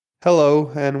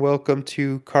Hello and welcome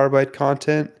to Carbide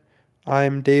Content.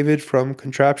 I'm David from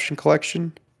Contraption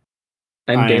Collection.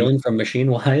 I'm I am. Deylan from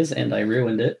Machine Wise, and I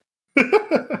ruined it.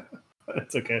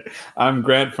 It's okay. I'm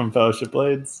Grant from Fellowship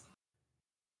Blades.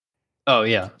 Oh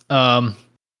yeah.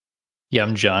 Yeah,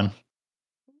 I'm John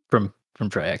from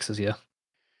Triaxis, yeah.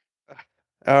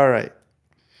 All right.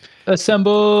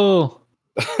 Assemble.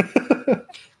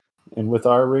 And with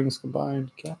our rings combined,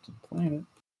 Captain Planet.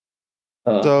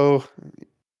 So,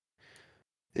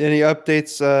 any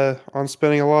updates on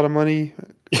spending a lot of money,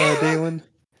 Deylan?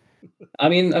 I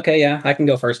mean, okay, yeah, I can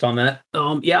go first on that.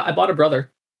 Yeah, I bought a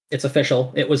brother. It's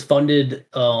official. It was funded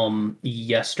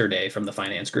yesterday from the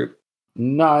finance group.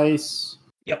 Nice.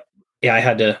 Yep. Yeah, I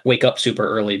had to wake up super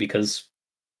early because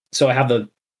I have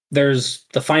there's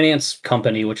the finance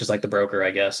company, which is like the broker,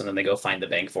 I guess, and then they go find the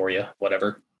bank for you,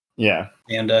 whatever. Yeah.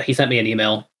 And he sent me an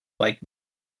email like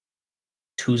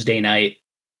Tuesday night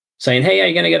saying, "Hey, are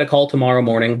you going to get a call tomorrow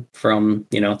morning from,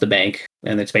 the bank?"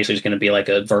 And it's basically just going to be like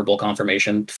a verbal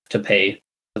confirmation to pay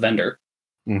the vendor.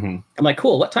 Mm-hmm. I'm like,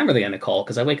 cool. What time are they going to call?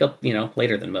 Because I wake up,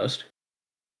 later than most.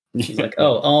 He's like,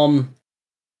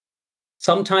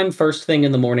 sometime first thing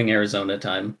in the morning, Arizona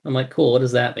time. I'm like, cool. What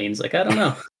does that mean? He's like, I don't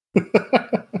know.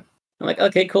 I'm like,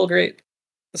 okay, cool, great.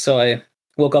 So I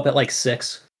woke up at like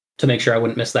 6 to make sure I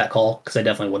wouldn't miss that call because I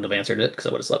definitely wouldn't have answered it because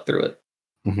I would have slept through it.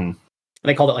 Mm-hmm. And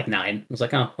they called at like 9. I was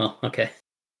like, oh, well, okay.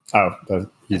 Oh, that's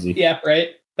easy. Yeah, right.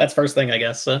 That's first thing, I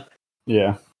guess.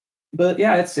 Yeah. But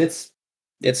yeah,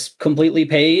 it's completely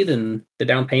paid and the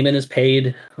down payment is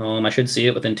paid. I should see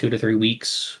it within 2 to 3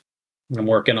 weeks. I'm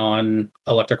working on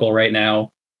electrical right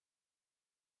now.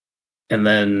 And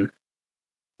then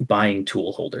buying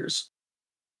tool holders.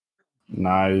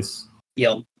 Nice.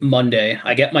 Yeah, Monday.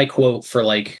 I get my quote for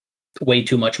like way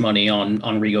too much money on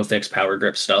RegoFix power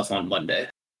grip stuff on Monday.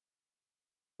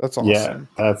 That's awesome.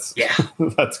 That's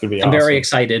gonna be I'm awesome. very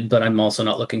excited, but I'm also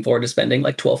not looking forward to spending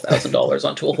like $12,000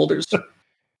 on tool holders.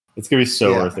 It's gonna be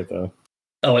so worth it though.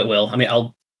 Oh, it will. I mean,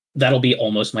 that'll be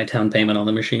almost my down payment on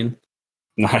the machine.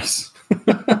 Nice.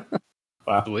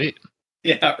 Wow. Sweet.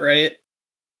 Yeah, right.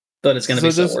 But it's gonna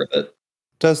be so worth it.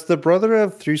 Does the brother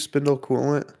have 3-spindle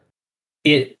coolant?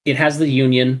 It has the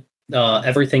union.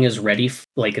 Everything is ready.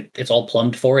 It's all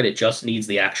plumbed for it. It just needs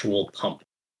the actual pump.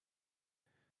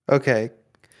 Okay.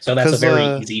 So that's a very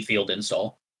easy field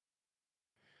install.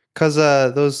 Because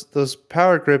those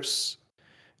power grips,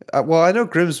 well, I know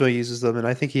Grimsmo uses them, and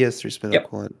I think he has 3-spindle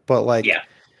coolant. But like,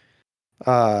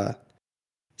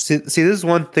 see, this is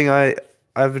one thing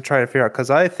I've been trying to figure out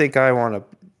because I think I want to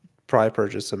probably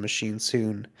purchase a machine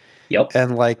soon. Yep.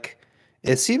 And like,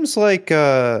 it seems like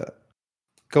going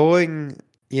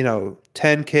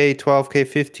 10K, 12K,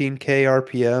 15K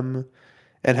RPM,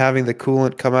 and having the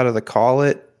coolant come out of the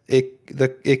collet,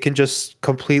 it can just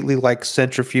completely like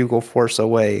centrifugal force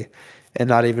away and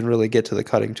not even really get to the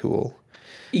cutting tool.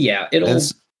 Yeah,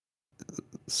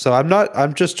 so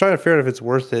I'm just trying to figure out if it's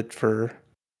worth it for.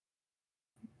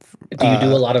 Do you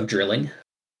do a lot of drilling?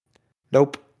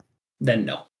 Nope. Then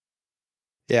no.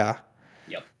 Yeah.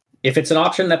 Yep. If it's an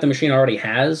option that the machine already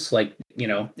has, like,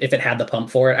 if it had the pump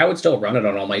for it, I would still run it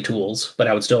on all my tools, but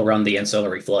I would still run the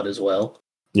ancillary flood as well.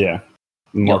 Yeah.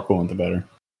 The more coolant, the better.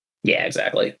 Yeah,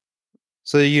 exactly.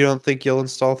 So you don't think you'll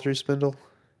install 3-spindle?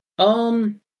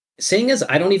 Seeing as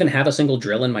I don't even have a single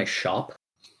drill in my shop,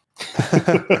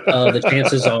 the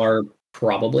chances are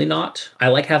probably not. I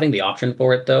like having the option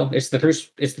for it though. It's the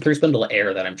 3-spindle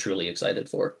air that I'm truly excited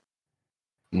for.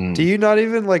 Do you not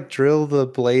even like drill the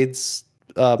blades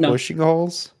bushing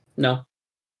holes? No.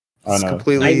 Oh, no.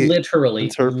 I literally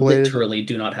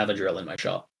do not have a drill in my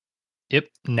shop. Yep.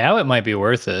 Now it might be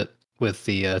worth it with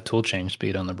the tool change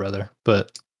speed on the brother,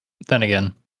 but then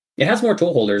again, it has more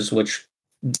tool holders, which,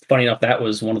 funny enough, that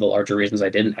was one of the larger reasons I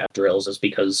didn't have drills, is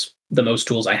because the most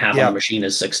tools I have on the machine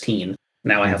is 16.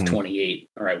 Now I have 28,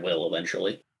 or I will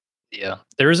eventually. Yeah,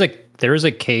 there is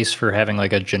a case for having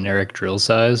like a generic drill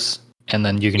size, and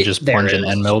then you can just plunge an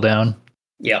end mill down.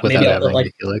 Yeah, maybe I'll put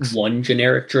like one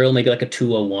generic drill, maybe like a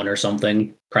 201 or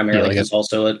something. Primarily, because it's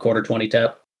also a quarter 20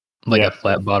 tap, like a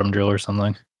flat bottom drill or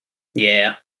something.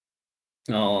 Yeah.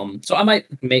 So I might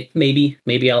maybe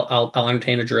I'll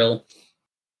entertain a drill.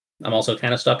 I'm also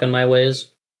kind of stuck in my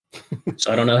ways,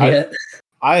 so I don't know yet.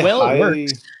 It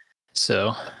works.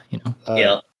 So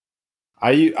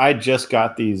I just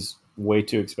got these way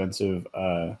too expensive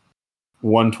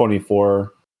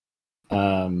 124.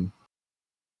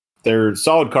 They're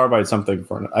solid carbide something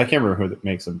for I can't remember who that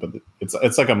makes them, but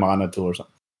it's like a Mana tool or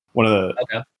something. One of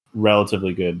the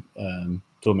relatively good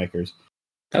tool makers.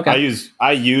 Okay.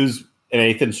 I use an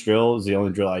 1/8 inch drill is the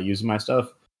only drill I use in my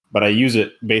stuff, but I use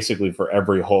it basically for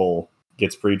every hole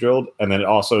gets pre-drilled, and then it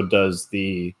also does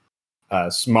the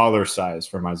smaller size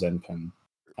for my Zen pen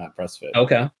press fit.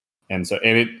 Okay. And so,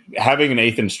 having an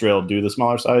 1/8 inch drill do the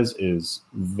smaller size is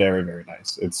very, very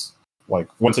nice. It's like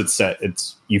once it's set,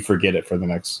 you forget it for the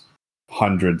next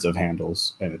hundreds of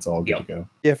handles, and it's all good to go.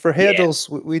 Yeah, for handles,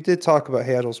 we did talk about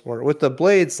handles more. With the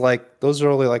blades, like those are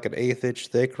only like an 1/8 inch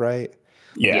thick, right?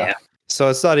 Yeah. So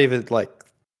it's not even like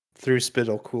through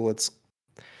spindle coolants.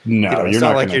 No, it's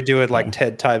not like you're doing like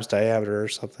 10 times diameter or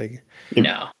something.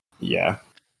 No. Yeah.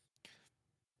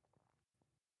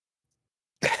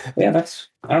 Yeah,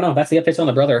 I don't know. That's the updates on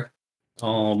the brother.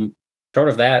 Short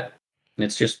of that,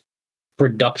 it's just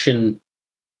production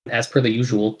as per the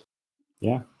usual.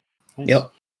 Yeah. Nice.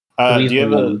 Yep. Do you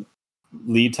have a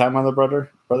lead time on the brother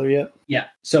yet? Yeah.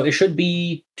 So it should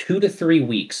be 2 to 3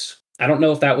 weeks. I don't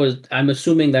know if I'm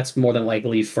assuming that's more than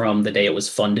likely from the day it was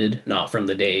funded, not from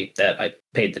the day that I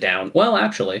paid the down. Well,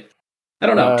 actually, I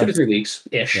don't know. 2 to 3 weeks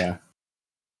ish. Yeah.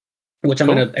 Which I'm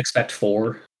going to expect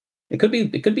 4. It could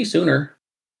be sooner.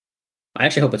 I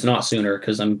actually hope it's not sooner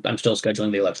because I'm still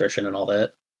scheduling the electrician and all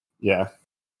that. Yeah.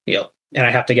 Yep. And I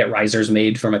have to get risers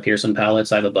made for my Pearson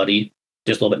pallets. I have a buddy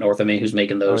just a little bit north of me who's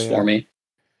making those for me.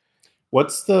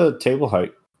 What's the table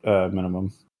height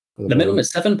minimum? The minimum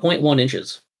is 7.1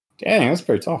 inches. Dang, that's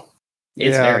pretty tall.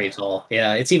 It's very tall.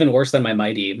 Yeah, it's even worse than my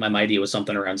Mighty. My Mighty was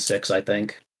something around 6, I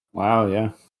think. Wow,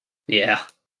 yeah. Yeah.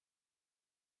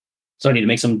 So I need to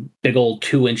make some big old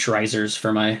 2-inch risers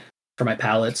for my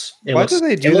pallets. Why do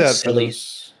they do that for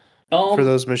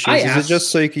those machines? Is it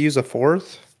just so you can use a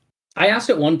 4th? I asked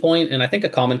at one point, and I think a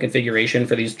common configuration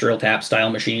for these drill tap style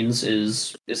machines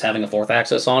is having a 4th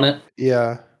axis on it.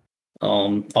 Yeah.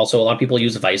 Also, a lot of people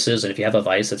use vices, and if you have a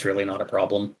vice, it's really not a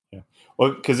problem. Yeah.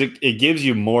 Well, because it gives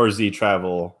you more Z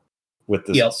travel with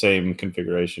the same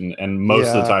configuration, and most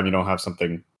of the time you don't have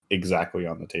something exactly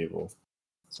on the table.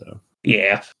 So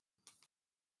yeah.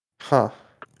 Huh.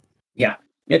 Yeah.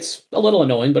 It's a little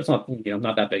annoying, but it's not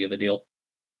not that big of a deal.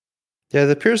 Yeah,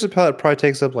 the Pearson pallet probably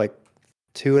takes up like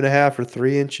 2.5 or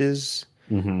 3 inches.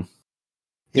 Mm-hmm.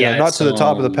 Yeah, not to the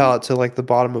top of the pallet, to like the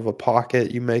bottom of a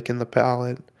pocket you make in the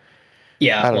pallet.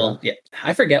 Yeah,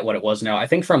 I forget what it was now. I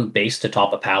think from base to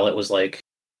top of pallet was like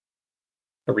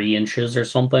 3 inches or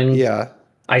something. Yeah.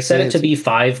 I set it to be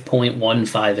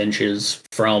 5.15 inches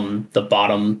from the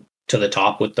bottom to the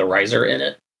top with the riser in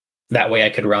it. That way I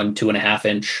could run 2.5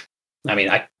 inch. I mean,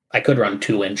 I could run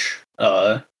 2-inch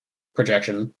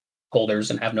projection holders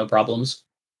and have no problems.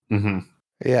 Mm-hmm.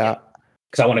 Yeah.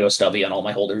 Because I want to go stubby on all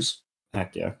my holders.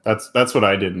 Heck yeah. That's what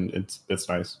I did, and it's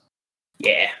nice.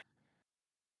 Yeah.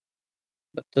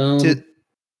 But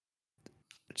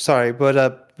sorry,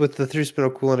 but with the through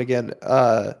spindle coolant again,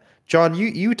 John,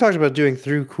 you talked about doing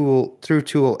through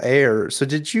tool air. So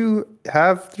did you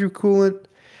have through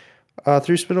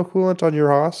spindle coolant on your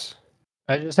Haas?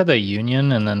 I just had the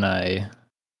Union, and then I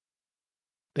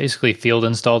basically field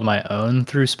installed my own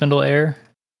through spindle air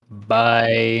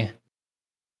by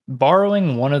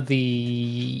borrowing one of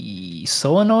the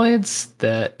solenoids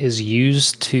that is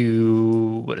used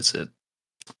to, what is it?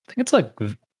 I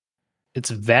think it's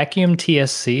vacuum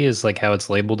TSC is like how it's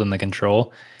labeled in the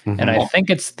control. Mm-hmm. And I think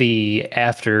it's the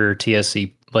after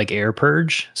TSC like air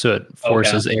purge. So it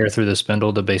forces air through the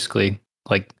spindle to basically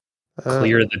like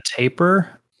clear the taper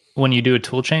when you do a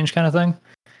tool change kind of thing.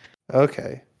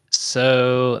 Okay.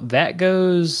 So that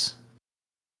goes,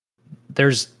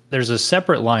 there's a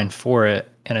separate line for it,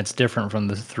 and it's different from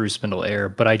the through spindle air,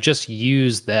 but I just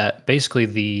use that, basically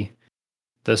the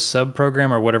sub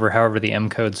program or whatever, however the M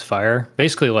codes fire,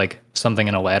 basically like something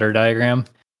in a ladder diagram,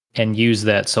 and use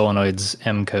that solenoid's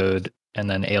M code and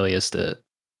then aliased it.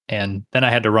 And then I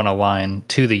had to run a line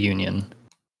to the Union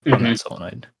from that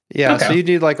solenoid. Yeah, so you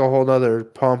need like a whole other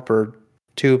pump or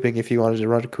tubing if you wanted to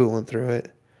run coolant through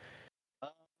it.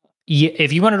 Yeah,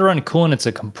 if you wanted to run coolant, it's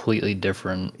a completely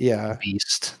different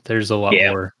beast. There's a lot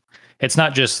more. It's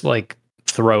not just like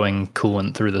throwing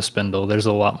coolant through the spindle. There's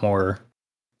a lot more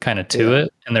kind of to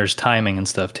it, and there's timing and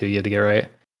stuff too you have to get right.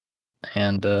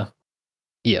 And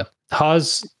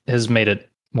Haas has made it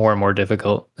more and more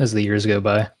difficult as the years go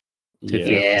by. All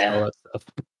that stuff.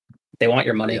 They want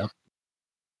your money.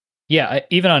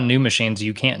 Even on new machines,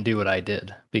 you can't do what I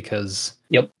did because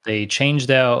they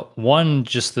changed out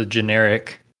just the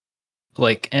generic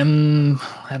like I don't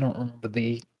remember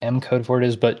the M code for it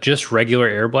is, but just regular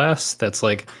air blast. That's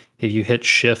like if you hit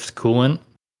shift coolant,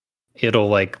 it'll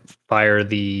like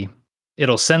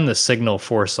it'll send the signal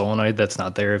for a solenoid that's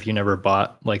not there if you never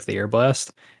bought like the air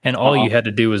blast. And all you had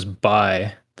to do was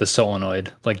buy the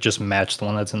solenoid, like just match the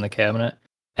one that's in the cabinet,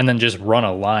 and then just run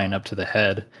a line up to the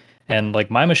head. And like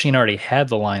my machine already had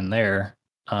the line there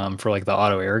for like the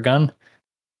auto air gun.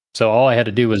 So all I had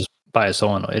to do was buy a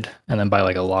solenoid and then buy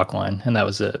like a lock line, and that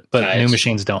was it. But new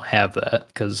machines don't have that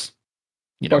because,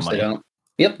 of course they don't.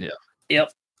 Yep. Yeah.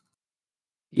 Yep.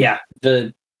 Yeah.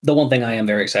 The one thing I am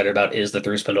very excited about is the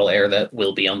through spindle air that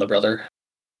will be on the Brother.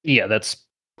 Yeah, that's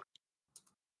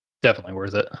definitely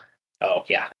worth it. Oh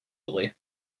yeah, absolutely.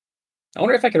 I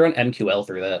wonder if I could run MQL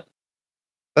through that.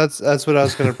 That's what I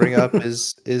was going to bring up.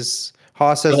 Is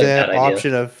Haas has the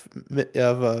option of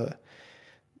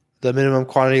the minimum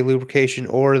quantity lubrication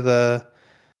or the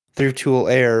through tool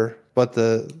air, but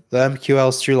the MQL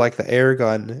is through like the air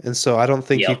gun, and so I don't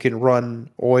think you can run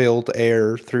oiled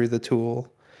air through the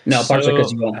tool. No, partially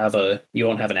because you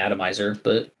won't have an atomizer,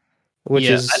 but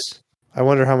I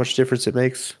wonder how much difference it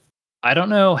makes. I don't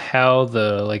know how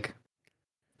the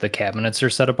cabinets are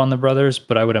set up on the Brothers,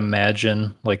 but I would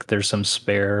imagine like there's some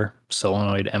spare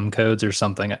solenoid M codes or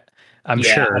something. I'm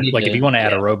sure like if you want to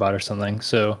add a robot or something.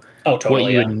 So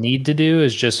what you would need to do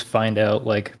is just find out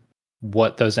like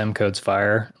what those M codes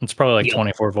fire. It's probably like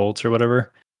 24 volts or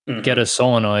whatever. Mm-hmm. Get a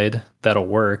solenoid that'll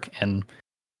work, and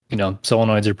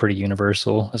solenoids are pretty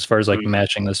universal as far as like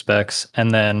matching the specs,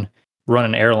 and then run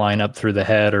an airline up through the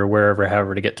head or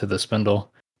however to get to the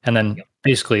spindle, and then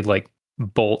basically like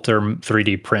bolt or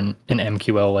 3D print an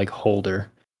MQL like holder,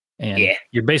 and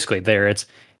you're basically there.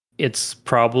 It's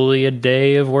probably a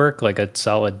day of work, like a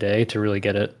solid day to really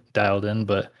get it dialed in,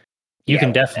 but you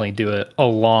can definitely do it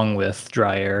along with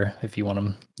dry air if you want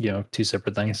them, two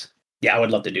separate things. Yeah, I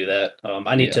would love to do that.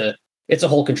 I need to. It's a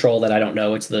whole control that I don't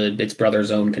know. It's Brother's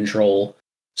own control,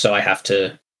 so I have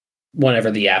to.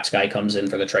 Whenever the apps guy comes in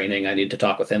for the training, I need to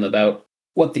talk with him about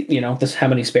what how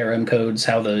many spare M codes,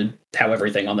 how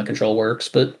everything on the control works,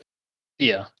 but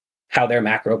how their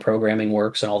macro programming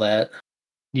works and all that.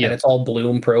 Yeah, and it's all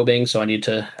Bloom probing, so I need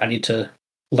to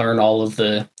learn all of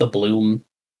the Bloom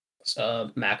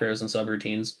macros and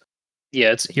subroutines.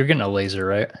 Yeah, you're getting a laser,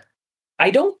 right?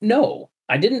 I don't know.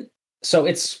 I didn't. So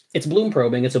it's Bloom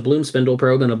probing. It's a Bloom spindle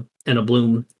probe and a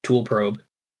Bloom tool probe.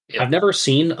 I've never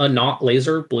seen a not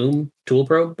laser Bloom tool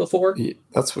probe before.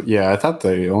 I thought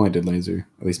they only did laser,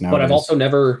 at least now. But I've also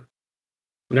never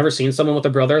seen someone with a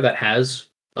Brother that has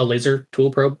a laser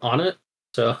tool probe on it.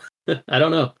 So I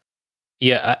don't know.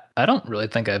 Yeah, I don't really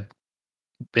think I've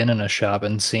been in a shop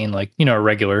and seen like, a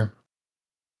regular,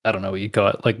 I don't know what you call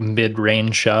it, like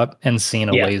mid-range shop and seen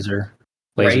a laser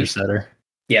setter.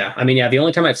 Yeah, I mean, the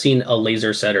only time I've seen a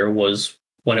laser setter was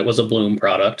when it was a Bloom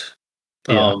product.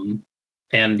 And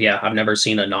I've never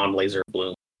seen a non-laser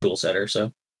Bloom tool setter,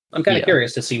 so I'm kind of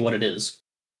curious to see what it is.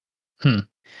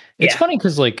 It's funny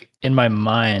because like in my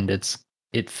mind,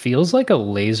 it feels like a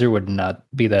laser would not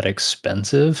be that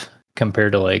expensive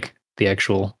compared to like the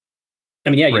actual. I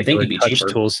mean, you think it'd be touch cheaper.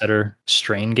 Tool setter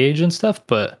strain gauge and stuff,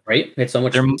 but it's so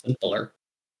much simpler.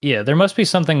 Yeah, there must be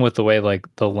something with the way like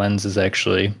the lens is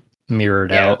actually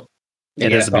mirrored out.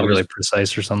 It has to be really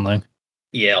precise or something.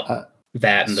 Yeah,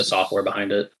 that and the software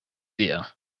behind it. Yeah.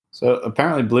 So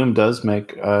apparently Bloom does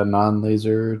make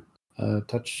non-laser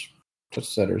touch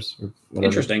setters or whatever.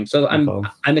 Interesting. So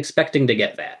I'm expecting to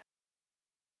get that.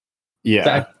 Yeah.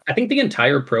 So I think the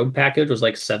entire probe package was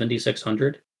like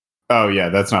 7,600. Oh yeah,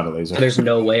 that's not a laser. There's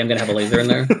no way I'm gonna have a laser in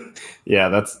there. Yeah,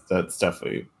 that's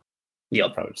definitely.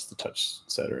 Probably just the touch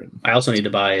setter. I also need to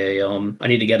buy I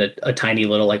need to get a tiny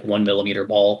little like 1 millimeter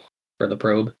ball for the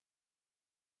probe.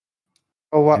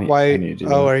 Oh, why?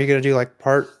 Are you gonna do like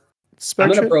part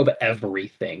spectrum? I'm gonna probe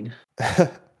everything.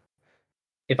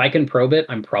 If I can probe it,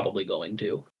 I'm probably going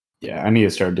to. Yeah, I need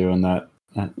to start doing that.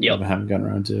 I haven't gotten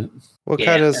around to it. What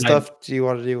kind of stuff do you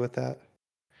want to do with that?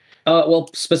 Well,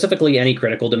 specifically any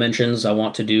critical dimensions. I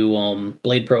want to do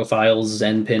blade profiles,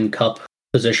 Zen pin cup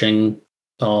positioning,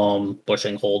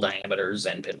 bushing hole diameters,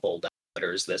 Zen pin hole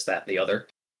diameters, this, that, and the other.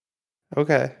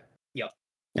 Okay. Yep.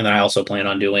 And then I also plan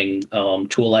on doing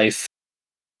tool life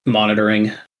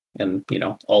monitoring and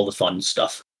all the fun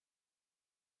stuff.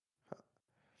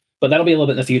 But that'll be a little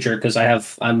bit in the future because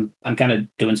I'm kind of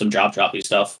doing some job-droppy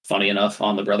stuff, funny enough,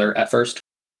 on the Brother at first.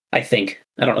 I think.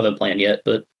 I don't know the plan yet,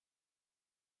 but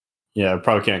yeah, I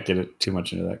probably can't get it too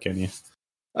much into that, can you?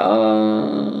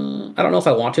 I don't know if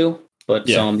I want to, but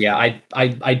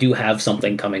I do have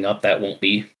something coming up that won't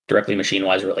be directly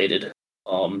machine-wise related.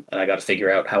 And I got to figure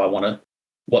out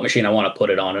what machine I want to put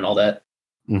it on and all that.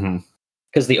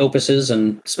 Because the Opuses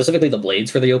and specifically the blades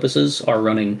for the Opuses are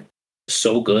running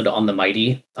so good on the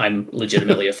Mighty, I'm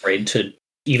legitimately afraid to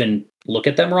even look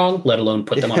at them wrong, let alone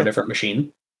put them on a different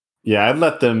machine. Yeah, I'd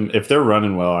let them, if they're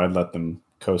running well, I'd let them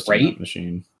coast on that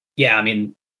machine. Yeah, I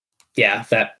mean,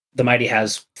 that the Mighty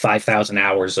has 5,000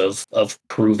 hours of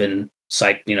proven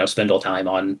spindle time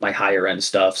on my higher end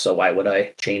stuff, so why would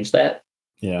I change that?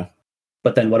 Yeah.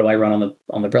 But then what do I run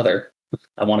on the brother?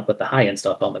 I want to put the high end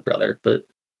stuff on the brother, but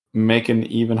make an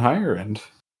even higher end.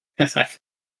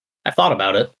 I thought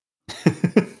about it.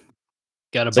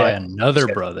 Got to buy another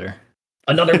brother.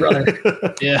 Another brother.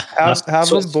 Yeah. Have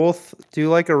them both do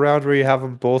like a round where you have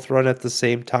them both run at the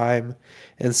same time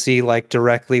and see like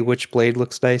directly which blade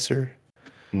looks nicer.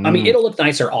 I mean, it'll look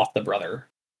nicer off the brother.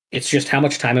 It's just how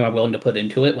much time am I willing to put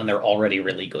into it when they're already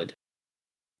really good?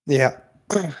 Yeah.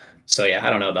 So yeah, I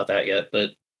don't know about that yet,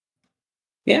 but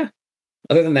yeah.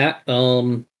 Other than that,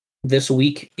 this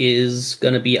week is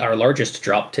going to be our largest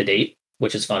drop to date,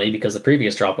 which is funny because the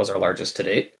previous drop was our largest to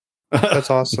date. That's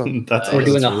awesome. We're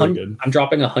doing 100. I'm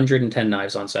dropping 110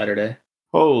 knives on Saturday.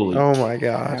 Holy! Oh my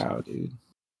god, wow, dude!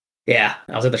 Yeah,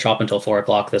 I was at the shop until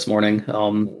 4:00 this morning,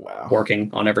 working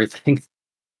on everything.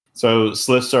 So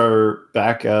slifts are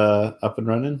back up and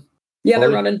running? Yeah,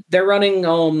 fully? They're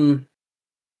running.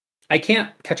 I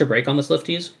can't catch a break on the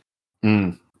Slifties.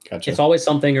 Gotcha. It's always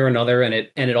something or another, and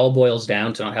it all boils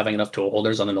down to not having enough tool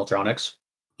holders on the Miltronics.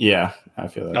 Yeah, I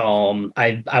feel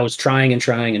that. I was trying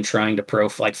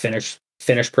to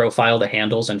finish profile the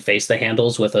handles and face the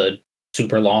handles with a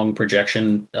super long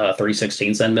projection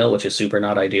 3/16 end mill, which is super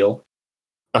not ideal.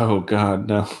 Oh god,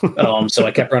 no. So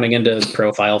I kept running into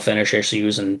profile finish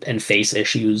issues and face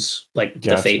issues, like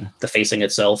the facing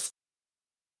itself.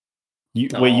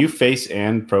 You face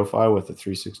and profile with the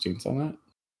 3/16 on that?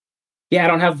 Yeah, I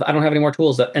don't have any more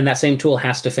tools, and that same tool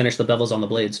has to finish the bevels on the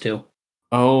blades too.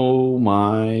 Oh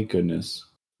my goodness.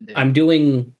 I'm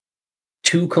doing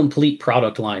 2 complete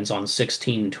product lines on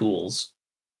 16 tools.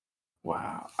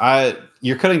 Wow.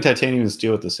 You're cutting titanium and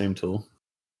steel with the same tool?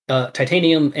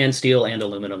 Titanium and steel and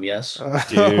aluminum, yes.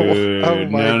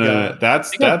 Dude, no.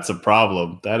 That's a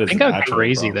problem. That is think how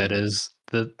crazy problem. That is.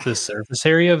 The surface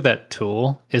area of that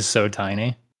tool is so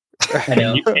tiny. I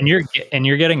know. and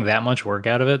you're getting that much work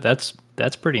out of it. That's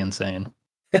pretty insane.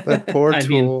 That poor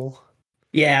tool.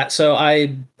 Yeah, so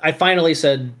I finally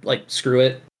said, like, screw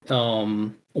it.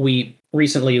 We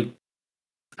recently,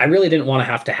 I really didn't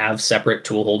want to have separate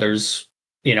tool holders,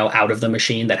 out of the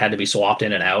machine that had to be swapped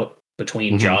in and out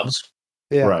between jobs.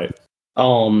 Yeah. Right.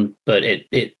 But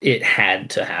it had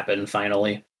to happen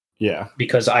finally. Yeah.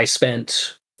 Because I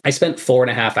spent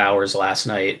 4.5 hours last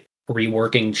night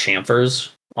reworking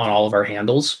chamfers on all of our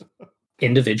handles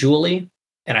individually,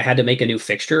 and I had to make a new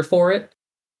fixture for it.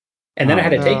 And then I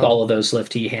had to take all of those Slift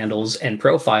T handles and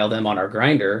profile them on our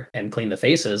grinder and clean the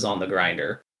faces on the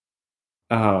grinder.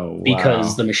 Oh, wow.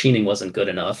 Because the machining wasn't good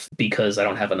enough because I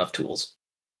don't have enough tools.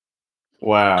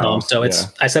 Wow. So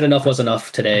I said enough was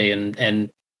enough today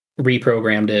and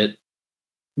reprogrammed it.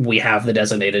 We have the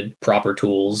designated proper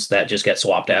tools that just get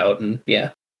swapped out, and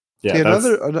yeah. See,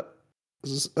 another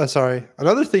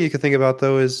thing you could think about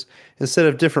though is instead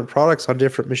of different products on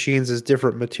different machines, is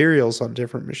different materials on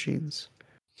different machines.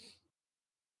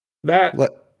 That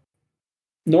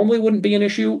normally wouldn't be an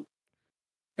issue,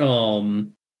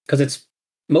 because it's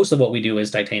most of what we do is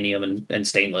titanium and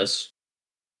stainless,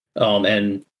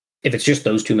 and if it's just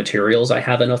those 2 materials, I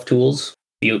have enough tools.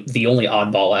 The only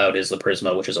oddball out is the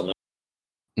Prisma, which is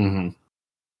aluminum.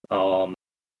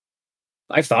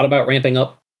 I've thought about ramping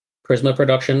up Prisma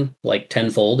production like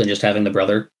tenfold and just having the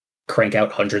brother crank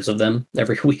out hundreds of them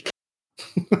every week.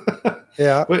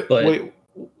 Yeah. Wait,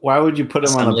 why would you put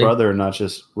him on the brother and not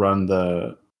just run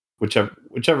the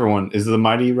whichever one? Is the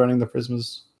Mighty running the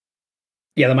Prismas?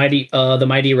 Yeah, the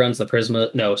Mighty runs the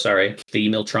Prisma. No, sorry, the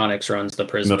Miltronics runs the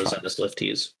Prismas and the Slift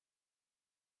Ts.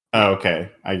 Oh, okay,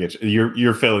 I get you.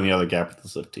 You're filling the other gap with the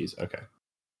Slift Ts. Okay.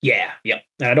 Yeah.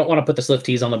 And I don't want to put the Slift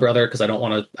Ts on the brother because I don't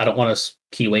want to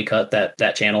keyway cut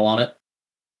that channel on it.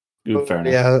 Fair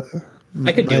enough. Yeah.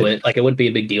 I could do it. Like, it wouldn't be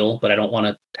a big deal, but I don't want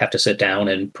to have to sit down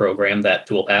and program that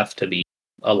tool path to be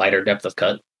a lighter depth of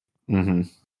cut. Because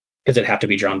it'd have to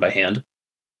be drawn by hand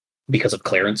because of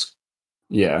clearance.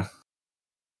 Yeah.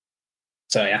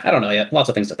 So yeah, I don't know yet. Lots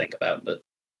of things to think about, but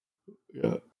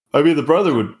yeah, I mean, the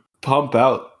brother would pump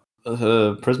out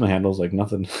Prisma handles like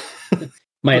nothing.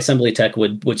 My assembly tech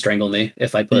would strangle me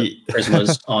if I put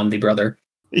Prismas on the brother.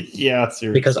 Yeah,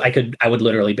 seriously. Because I would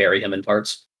literally bury him in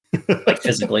parts, like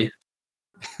physically.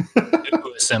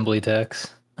 Assembly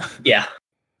techs. Yeah,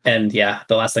 and yeah,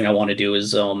 the last thing I want to do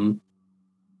is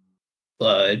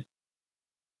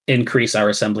increase our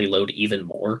assembly load even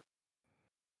more.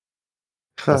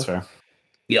 That's fair.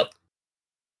 Yep.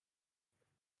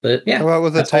 But yeah, how about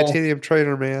with a titanium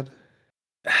trainer, man?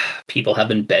 People have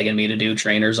been begging me to do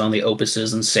trainers on the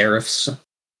Opuses and Serifs.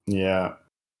 Yeah.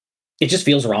 It just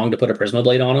feels wrong to put a Prisma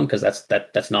blade on them because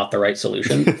that's not the right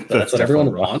solution. But that's what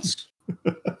everyone wants.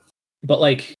 But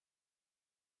like,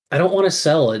 I don't want to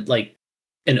sell like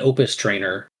an Opus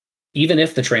trainer even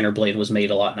if the trainer blade was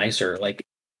made a lot nicer, like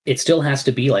it still has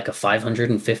to be like a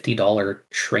 $550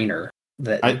 trainer.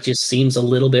 That it just seems a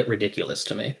little bit ridiculous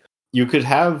to me. You could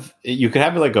have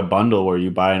like a bundle where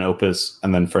you buy an Opus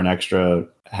and then for an extra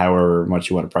however much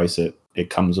you want to price it,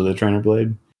 it comes with a trainer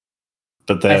blade.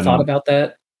 But then I thought about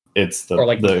that. It's or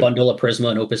like bundle a Prisma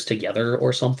and Opus together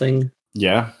or something.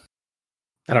 Yeah.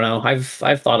 I don't know.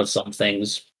 I've thought of some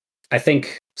things. I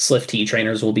think Slift T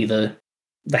trainers will be the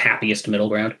happiest middle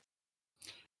ground.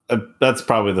 That's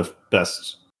probably the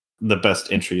best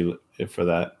entry for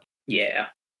that. Yeah.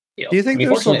 Do you think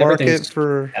there's a market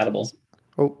for compatible?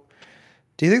 Oh,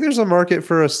 do you think there's a market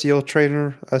for a steel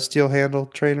trainer, a steel handle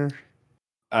trainer?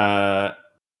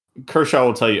 Kershaw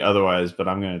will tell you otherwise, but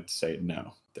I'm going to say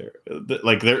no.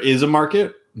 There is a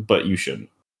market, but you shouldn't.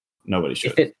 Nobody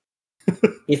should.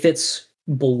 If it's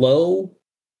below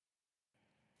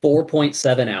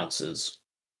 4.7 ounces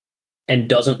and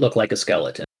doesn't look like a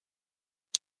skeleton,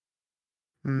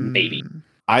 maybe.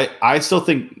 I still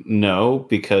think no,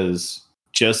 because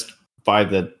just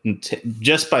by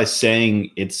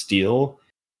saying it's steel,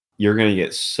 you're going to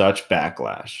get such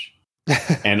backlash.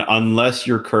 And unless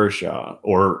you're Kershaw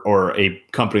or a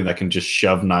company that can just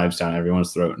shove knives down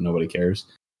everyone's throat and nobody cares,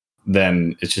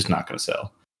 then it's just not going to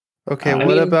sell. Okay,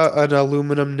 what about an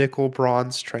aluminum nickel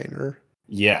bronze trainer?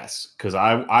 Yes, because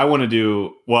I want to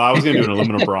do. Well, I was going to do an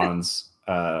aluminum bronze.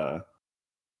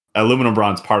 Aluminum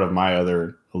bronze part of my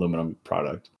other aluminum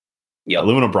product. Yeah,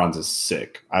 aluminum bronze is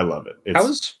sick. I love it.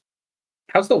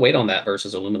 How's the weight on that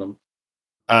versus aluminum?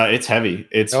 It's heavy.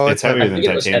 It's heavier than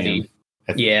titanium.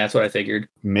 Yeah, that's what I figured.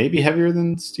 Maybe heavier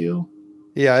than steel.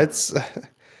 Yeah, it's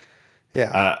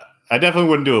yeah. I definitely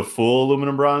wouldn't do a full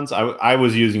aluminum bronze. I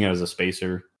was using it as a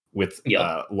spacer with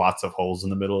lots of holes in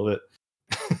the middle of it.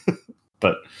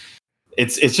 But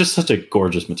it's just such a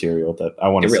gorgeous material that I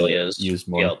want to really use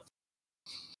more.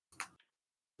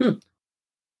 Yep.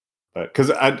 But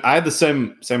because I had the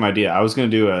same idea. I was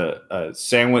going to do a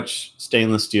sandwich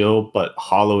stainless steel, but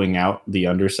hollowing out the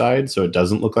underside so it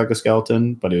doesn't look like a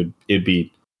skeleton, but it'd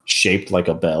be shaped like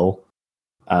a bell.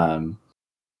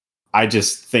 I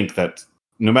just think that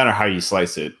no matter how you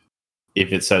slice it,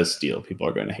 if it says steel, people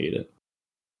are going to hate it.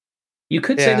 You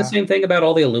could say the same thing about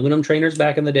all the aluminum trainers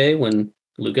back in the day when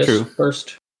Lucas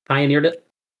first pioneered it.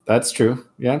 That's true.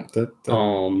 Yeah. It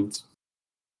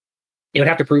would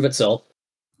have to prove itself.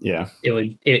 Yeah.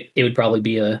 It would probably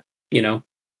be a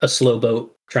slow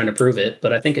boat trying to prove it,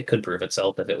 but I think it could prove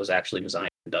itself if it was actually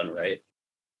designed and done right.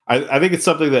 I think it's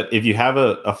something that if you have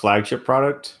a flagship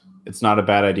product, it's not a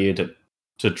bad idea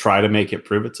to try to make it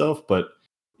prove itself. But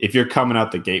if you're coming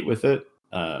out the gate with it,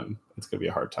 it's going to be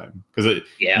a hard time because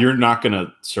you're not going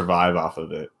to survive off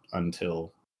of it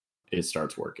until it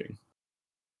starts working.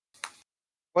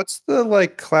 What's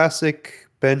the classic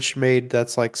Benchmade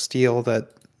that's like steel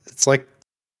that it's like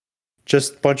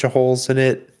just a bunch of holes in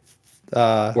it?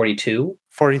 42?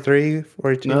 43?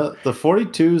 42? No, the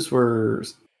 42s were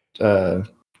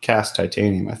cast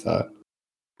titanium, I thought.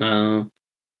 I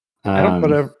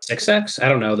don't 6X? I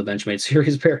don't know the Benchmade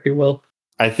series very well.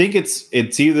 I think it's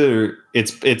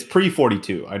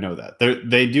pre-42. I know that.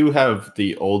 They do have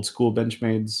the old school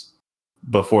Benchmades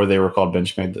before they were called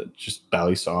Benchmade, just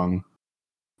Bally Song.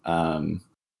 I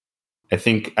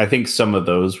think some of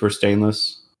those were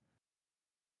stainless.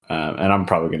 And I'm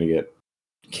probably going to get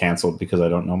canceled because I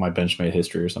don't know my Benchmade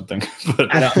history or something.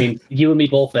 But I mean, you and me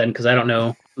both then, because I don't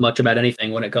know much about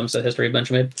anything when it comes to the history of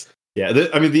Benchmade. Yeah,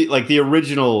 the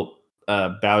original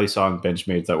Bally Song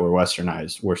Benchmades that were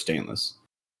westernized were stainless.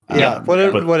 Yeah,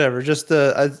 whatever. Just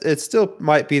it still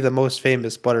might be the most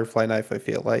famous butterfly knife. I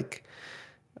feel like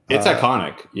it's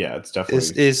iconic. Yeah, it's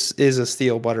definitely is a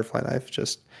steel butterfly knife.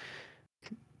 Just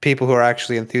people who are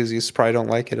actually enthusiasts probably don't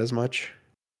like it as much.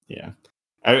 Yeah,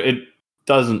 it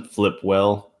doesn't flip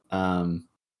well. But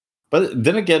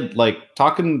then again,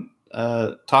 talking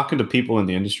to people in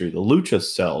the industry, the Lucha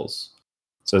sells.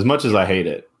 So as much as I hate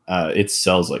it, it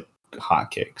sells like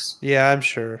hotcakes. Yeah, I'm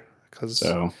sure.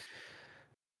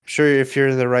 Sure, if you're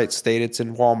in the right state, it's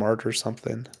in Walmart or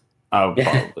something. Oh,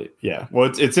 probably. Yeah. Well,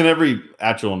 it's in every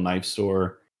actual knife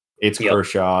store. It's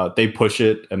Kershaw. They push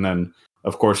it, and then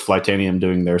of course Flytanium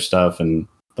doing their stuff and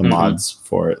the mods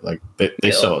for it. Like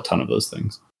they sell a ton of those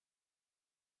things.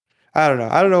 I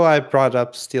don't know why I brought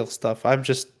up steel stuff. I'm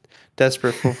just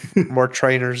desperate for more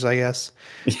trainers, I guess.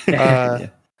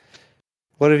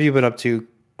 What have you been up to,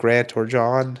 Grant or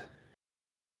John?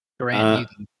 Grant, you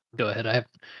can go ahead. I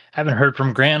haven't heard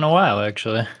from Grant in a while,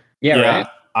 actually. Yeah, right.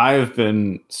 I've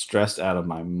been stressed out of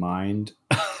my mind.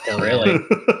 Oh, really?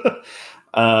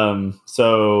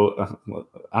 So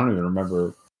I don't even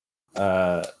remember.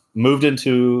 moved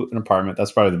into an apartment.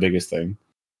 That's probably the biggest thing.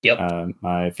 Yep.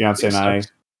 My fiance and I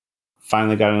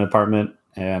finally got an apartment,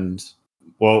 and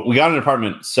we got an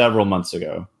apartment several months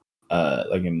ago.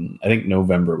 Like in I think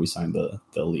November we signed the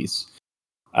lease.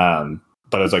 But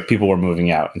it was like people were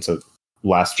moving out, and so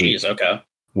last week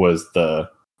was the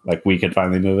like we could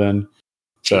finally move in.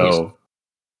 So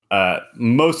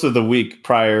most of the week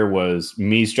prior was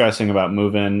me stressing about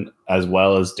moving, as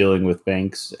well as dealing with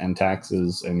banks and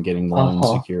taxes and getting loans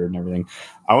secured and everything.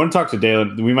 I want to talk to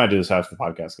Deylan. We might do this after the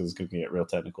podcast because it's going to get real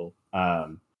technical.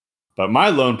 But my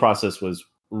loan process was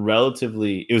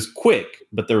it was quick,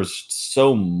 but there was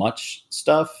so much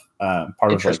stuff.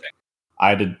 Part of like I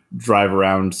had to drive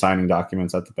around signing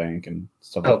documents at the bank and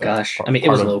stuff like that. Oh gosh. I mean, it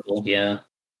was local. Yeah.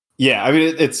 Yeah, I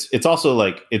mean it's also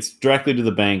like it's directly to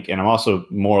the bank, and I'm also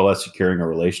more or less securing a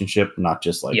relationship, not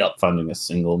just like funding a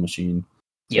single machine.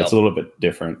 So it's a little bit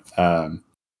different. But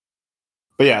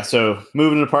yeah, so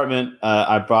moving an apartment,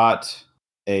 I bought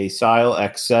a Syils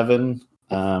X7.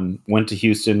 Went to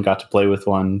Houston, got to play with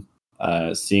one.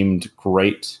 Seemed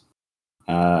great.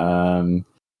 Yeah,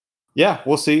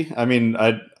 we'll see. I mean,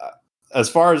 as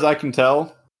far as I can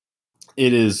tell,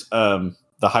 it is the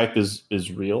hype is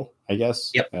real, I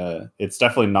guess. Yep. It's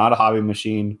definitely not a hobby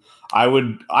machine. I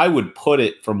would put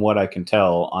it, from what I can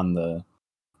tell, on the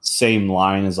same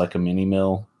line as like a mini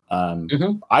mill.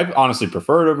 I honestly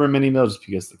prefer it over a mini mill just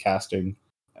because the casting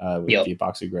with the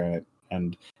epoxy granite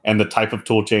and the type of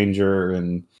tool changer,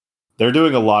 and they're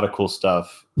doing a lot of cool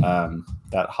stuff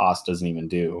that Haas doesn't even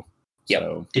do. Yep.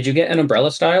 So, did you get an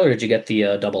umbrella style, or did you get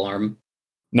the double arm?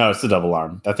 No, it's the double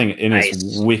arm. That thing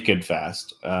is wicked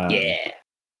fast.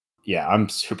 Yeah, I'm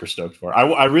super stoked for it.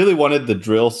 I really wanted the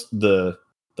drills, the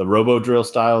robo drill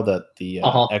style that the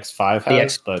X5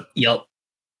 has, but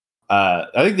I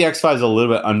think the X5 is a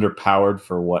little bit underpowered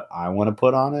for what I want to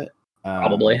put on it.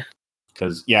 Probably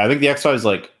because I think the X5 is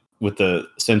like, with the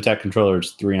Syntec controller,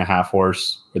 it's 3.5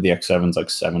 horse, where the X7 is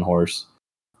like 7 horse.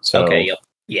 So for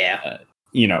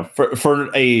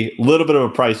a little bit of a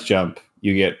price jump,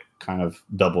 you get kind of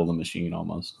double the machine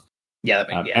almost.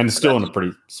 And still in a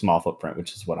pretty small footprint,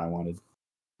 which is what I wanted.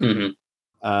 So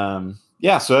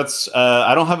that's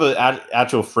I don't have an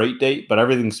actual freight date, but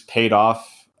everything's paid off.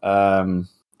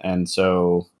 And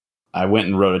so I went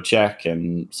and wrote a check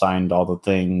and signed all the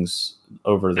things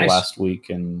over the last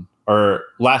week, or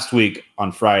last week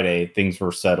on Friday, things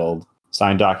were settled,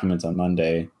 signed documents on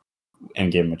Monday,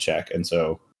 and gave him a check. And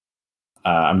so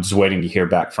I'm just waiting to hear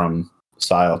back from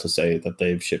Syils to say that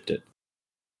they've shipped it.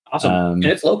 Awesome. And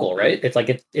it's local, right? It's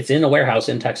like it's in a warehouse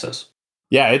in Texas.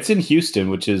 Yeah, it's in Houston,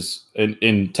 which is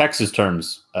in Texas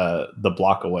terms the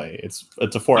block away. It's a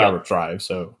 4-hour drive,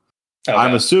 so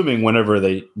I'm assuming whenever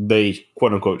they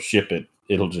quote unquote ship it,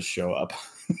 it'll just show up.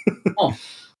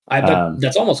 I bet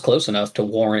that's almost close enough to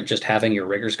warrant just having your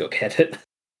riggers go get it.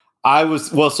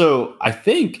 So I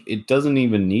think it doesn't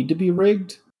even need to be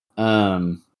rigged.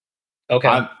 I'm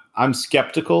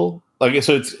skeptical. Like,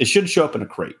 so it should show up in a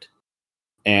crate.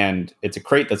 And it's a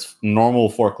crate that's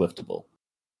normal forkliftable.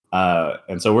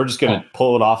 And so we're just going to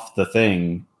pull it off the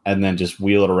thing and then just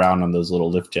wheel it around on those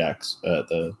little lift jacks.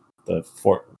 What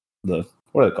are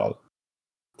they called?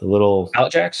 The little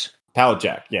pallet jacks? Pallet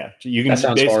jack, yeah. You can that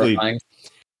sounds basically horrifying.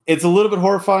 It's a little bit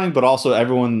horrifying, but also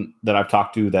everyone that I've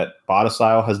talked to that bought a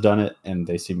Syils has done it, and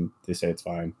they say it's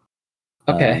fine.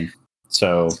 Okay.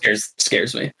 So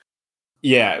scares me.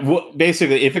 Yeah, well,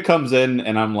 basically, if it comes in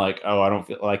and I'm like, oh, I don't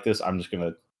feel like this, I'm just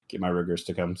gonna get my riggers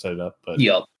to come set it up. But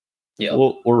we'll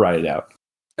ride it out.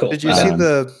 Cool. Did you see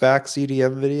the back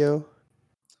CDM video?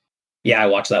 Yeah, I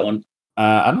watched that one.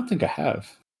 I don't think I have.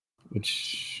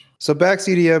 So back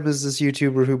CDM is this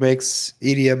YouTuber who makes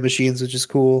EDM machines, which is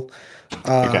cool.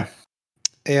 Okay.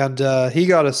 And he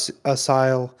got a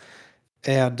Syils,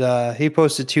 and he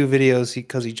posted 2 videos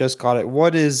because he just got it.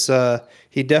 One is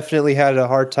he definitely had a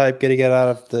hard time getting it out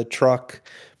of the truck,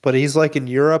 but he's like in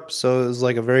Europe, so it was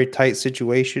like a very tight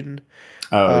situation.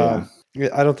 I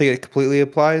don't think it completely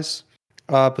applies.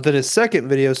 But then his second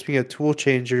video, speaking of tool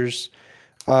changers,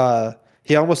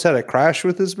 he almost had a crash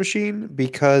with his machine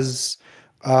because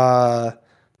the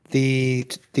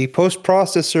post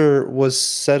processor was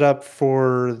set up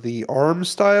for the arm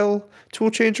style tool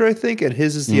changer, I think, and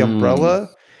his is the umbrella,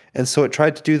 and so it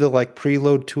tried to do the like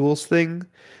preload tools thing,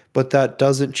 but that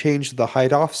doesn't change the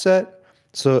height offset.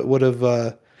 So it would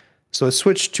have so it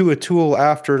switched to a tool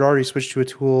after it already switched to a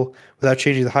tool without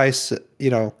changing the height,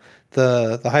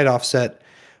 the height offset.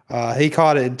 He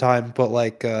caught it in time, but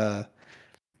like I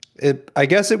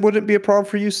guess it wouldn't be a problem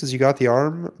for you since you got the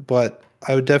arm, but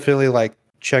I would definitely like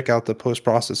check out the post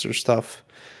processor stuff.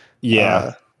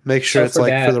 Yeah. Make sure So it's for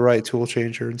like for that, the right tool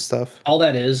changer and stuff. all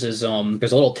that is there's a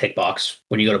little tick box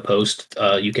when you go to post.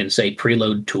 You can say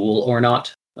preload tool or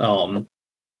not.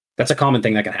 That's a common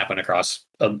thing that can happen across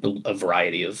a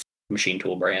variety of machine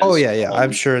tool brands. Oh yeah.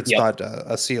 I'm sure it's Yep. not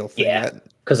a seal thing. Yeah,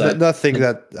 because Nothing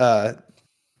that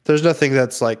there's nothing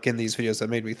that's like in these videos that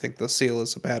made me think the seal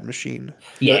is a bad machine.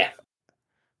 yeah.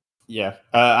 Yeah,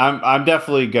 I'm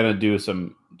definitely gonna do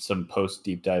some post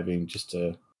deep diving just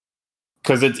to,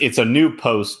 because it's a new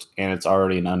post and it's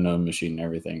already an unknown machine and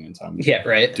everything, and so I'm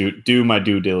Right. do my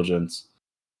due diligence.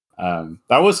 That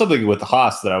was something with the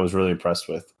Haas that I was really impressed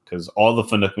with, because all the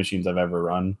Fanuc machines I've ever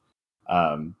run,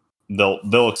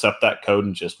 they'll accept that code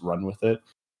and just run with it,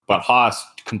 but Haas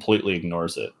completely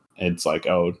ignores it. It's like,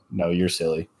 oh no, you're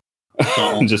silly,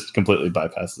 and just completely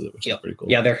bypasses it, which is pretty cool.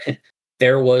 Yeah,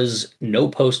 there was no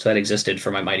post that existed for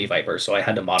my Mighty Viper, so I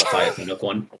had to modify a Fanuc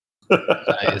one.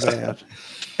 Nice. Man.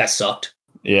 That sucked.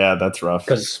 Yeah, that's rough.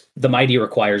 Because the Mighty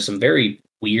requires some very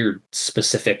weird,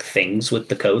 specific things with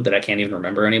the code that I can't even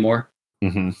remember anymore.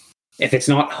 Mm-hmm. If it's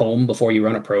not home before you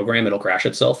run a program, it'll crash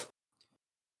itself.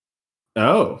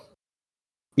 Oh,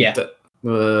 yeah.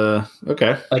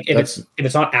 Okay. Like if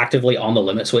it's not actively on the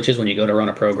limit switches when you go to run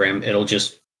a program, it'll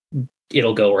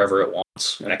go wherever it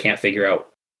wants, and I can't figure out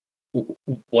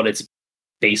what it's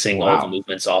basing all the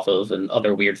movements off of and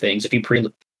other weird things. If you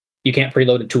can't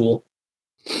preload a tool,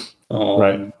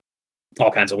 right?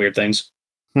 All kinds of weird things.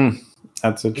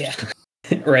 That's interesting.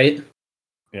 Yeah. Right.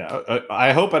 Yeah.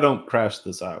 I hope I don't crash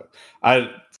this out.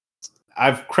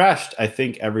 I've crashed, I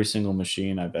think, every single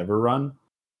machine I've ever run.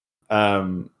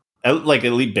 Like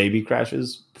Elite Baby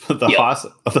crashes. But the Haas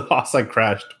I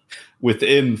crashed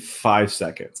within 5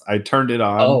 seconds. I turned it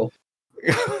on. Oh.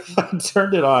 I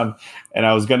turned it on, and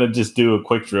I was gonna just do a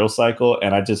quick drill cycle,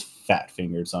 and I just fat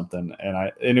fingered something,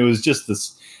 and it was just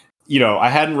this. I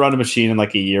hadn't run a machine in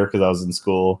like a year because I was in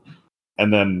school,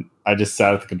 and then I just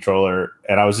sat at the controller,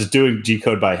 and I was just doing G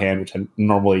code by hand, which I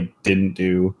normally didn't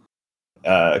do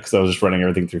because I was just running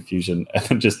everything through Fusion, and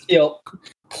then just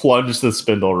plunged the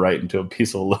spindle right into a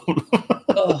piece of aluminum.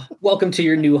 Welcome to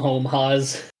your new home,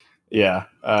 Haas. Yeah.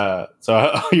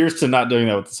 So here's to not doing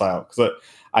that with the Syils, because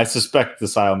I suspect the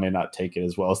Syils may not take it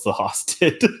as well as the Haas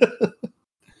did.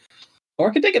 Or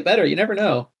it could take it better. You never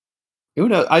know. Who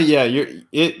knows?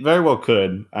 It very well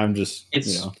could. I'm just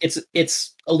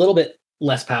it's a little bit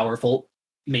less powerful,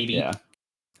 maybe. Yeah,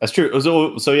 that's true.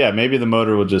 So yeah, maybe the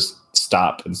motor will just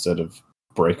stop instead of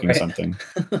breaking something,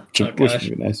 which would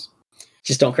be nice.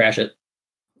 Just don't crash it.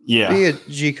 Yeah. Being a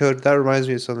G code, that reminds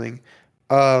me of something.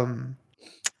 I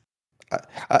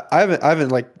haven't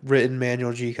like written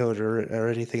manual G code or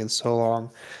anything in so long,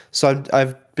 so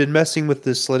I've been messing with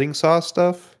this slitting saw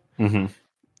stuff. Mm-hmm.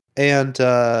 And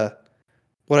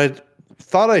what I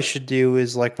thought I should do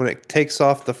is, like, when it takes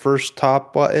off the first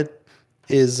top button,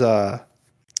 is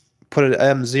put an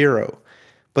M0,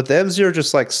 but the M0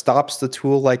 just like stops the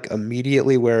tool like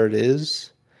immediately where it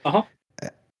is.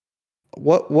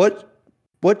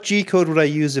 What G code would I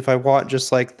use if I want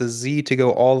just like the Z to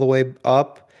go all the way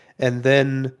up and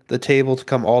then the table to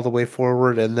come all the way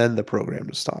forward and then the program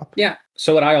to stop? Yeah.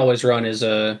 So what I always run is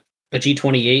a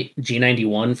G28,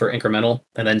 G91 for incremental,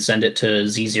 and then send it to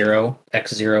Z0,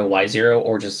 X0, Y0,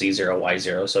 or just Z0,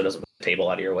 Y0, so it doesn't put the table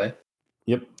out of your way.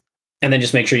 Yep. And then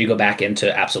just make sure you go back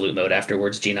into absolute mode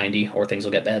afterwards, G90, or things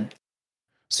will get bad.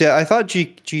 So yeah, I thought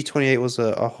G28 was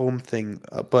a home thing,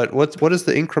 but what is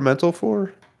the incremental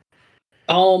for?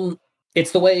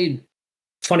 It's the way.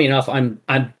 Funny enough, I'm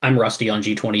rusty on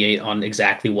G28 on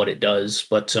exactly what it does,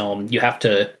 but you have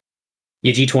to.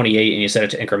 You G28 and you set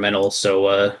it to incremental,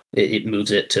 so it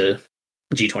moves it to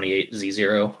G28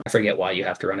 Z0. I forget why you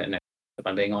have to run it next, if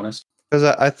I'm being honest. Because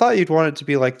I thought you'd want it to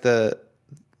be like the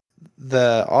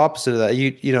opposite of that.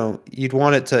 You'd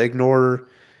want it to ignore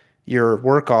your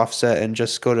work offset and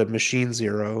just go to machine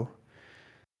 0.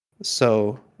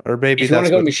 So, or maybe if you want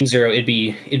to go to machine 0, it'd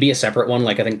be a separate one.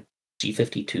 Like I think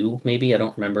G52, maybe, I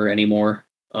don't remember anymore.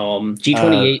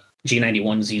 G28,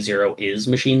 G91, Z0 is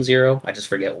machine 0. I just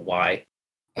forget why.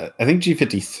 I think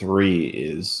G53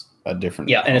 is a different.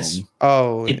 Yeah, and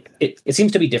it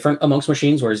seems to be different amongst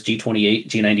machines, whereas G28,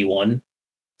 G91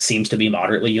 seems to be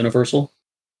moderately universal.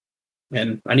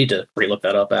 And I need to relook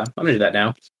that up. I'm gonna do that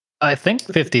now. I think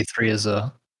 53 is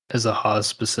a Haas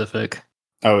specific.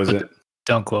 Oh, is it?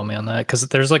 Don't quote me on that, because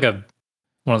there's like one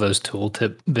of those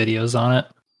tooltip videos on it.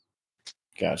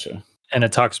 Gotcha. And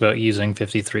it talks about using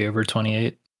 53 over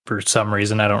 28 for some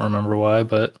reason. I don't remember why,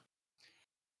 but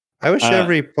I wish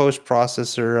every post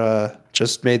processor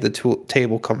just made the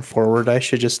table come forward. I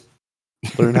should just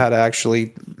learn how to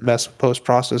actually mess with post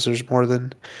processors more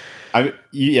than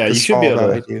you should be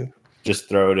able to do. just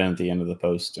throw it in at the end of the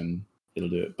post and it'll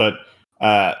do it. But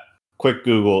quick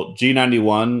Google,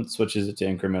 G91 switches it to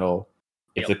incremental.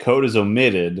 If the code is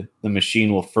omitted, the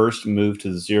machine will first move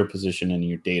to the 0 position in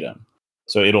your datum.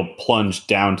 So it'll plunge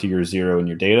down to your 0 in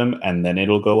your datum, and then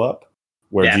it'll go up,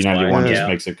 where That's G91 why, just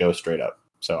makes it go straight up.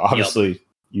 So obviously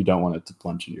you don't want it to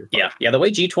plunge into your code. Yeah. The way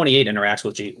G28 interacts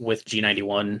with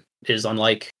G91 is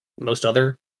unlike most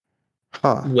other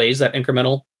ways that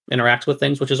incremental interacts with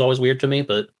things, which is always weird to me.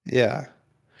 But yeah.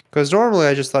 Because normally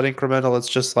I just thought incremental, it's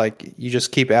just like you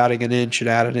just keep adding an inch and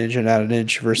add an inch and add an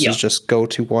inch versus just go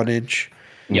to 1 inch.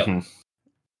 Yep. Mm-hmm.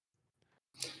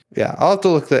 Yeah, I'll have to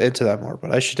look into that more,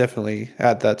 but I should definitely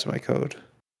add that to my code.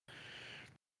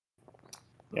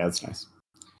 Yeah, that's nice.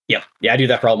 Yeah, I do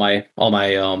that for all my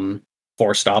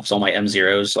 4 stops, all my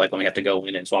M0s, like when we have to go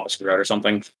in and swap a screw out or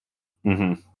something.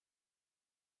 Mm-hmm.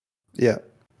 Yeah.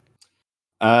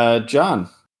 John,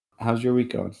 how's your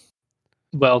week going?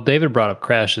 Well, David brought up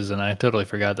crashes, and I totally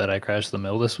forgot that I crashed the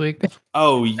mill this week.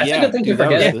 Oh, That's a yeah. good thing to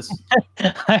forget.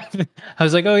 I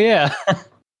was like, oh, yeah.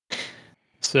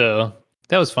 So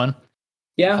that was fun.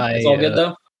 Yeah, it's all good,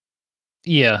 though.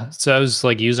 Yeah, so I was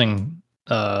like using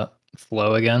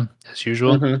Flow again, as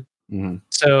usual. Mm-hmm. Mm-hmm.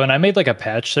 So, and I made like a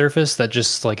patch surface that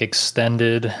just like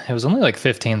extended. It was only like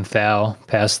 15 thou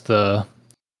past the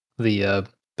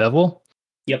bevel.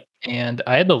 Yep. And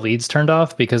I had the leads turned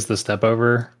off because the step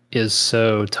over is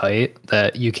so tight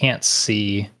that you can't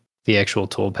see the actual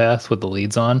toolpath with the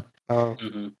leads on. Oh.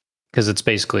 Because it's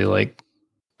basically like,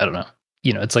 I don't know,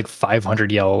 it's like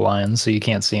 500 yellow lines, so you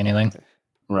can't see anything.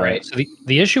 Right. So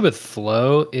the issue with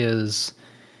Flow is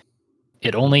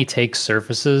it only takes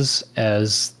surfaces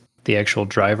as the actual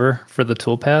driver for the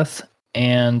toolpath,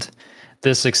 and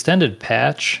this extended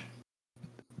patch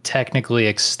technically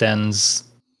extends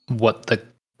what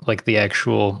the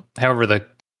actual, however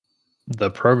the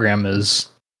program is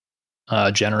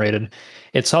generated.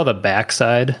 It saw the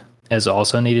backside as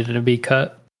also needed to be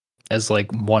cut as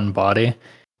like one body,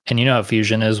 and you know how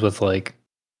Fusion is with like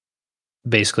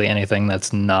basically anything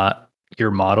that's not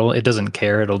your model. It doesn't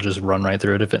care. It'll just run right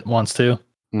through it if it wants to.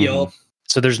 Yup.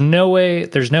 So there's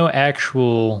no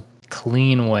actual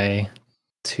clean way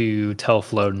to tell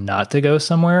Flow not to go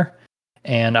somewhere.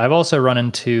 And I've also run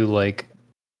into like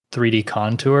 3D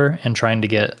contour, and trying to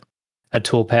get a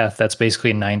toolpath that's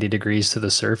basically 90 degrees to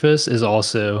the surface is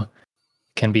also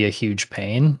can be a huge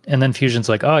pain. And then Fusion's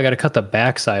like, oh, I got to cut the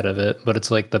backside of it, but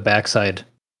it's like the backside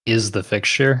is the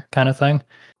fixture kind of thing.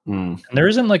 And there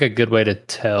isn't like a good way to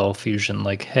tell Fusion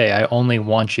like, hey, I only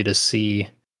want you to see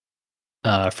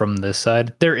from this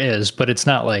side. There is, but it's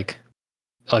not like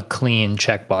a clean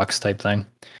checkbox type thing.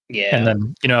 Yeah. And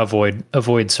then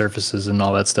avoid surfaces and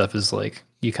all that stuff is like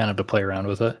you kind of have to play around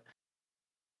with it.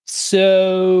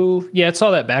 So yeah, it's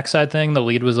all that backside thing. The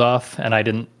lead was off,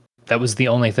 and that was the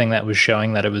only thing that was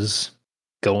showing that it was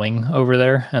going over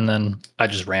there. And then I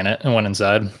just ran it and went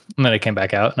inside, and then I came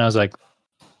back out, and I was like,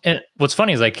 and what's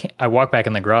funny is I walked back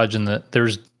in the garage, and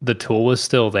the tool was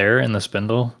still there in the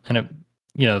spindle, and it,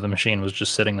 the machine was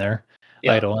just sitting there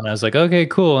idle, and I was like, okay,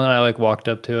 cool. And I like walked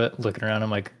up to it, looking around.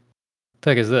 I'm like, what the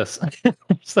heck is this?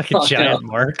 It's like a giant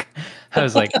mark. I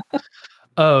was like,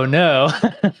 oh no.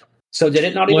 So did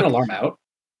it not even alarm out?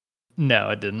 No,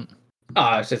 it didn't.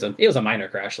 Oh, it was a minor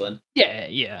crash then.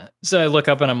 Yeah. So I look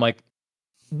up and I'm like,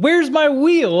 where's my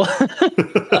wheel?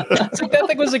 It's like that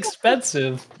thing was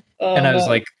expensive. And I was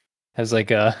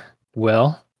like,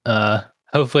 well,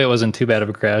 hopefully it wasn't too bad of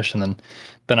a crash. And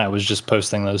then I was just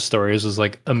posting those stories was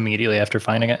like immediately after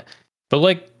finding it. But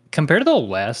like compared to the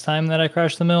last time that I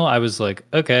crashed the mill, I was like,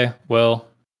 okay, well,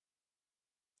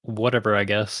 whatever, I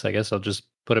guess I'll just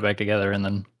put it back together and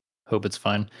then hope it's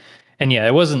fine. And yeah,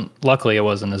 luckily it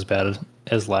wasn't as bad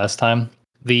as last time.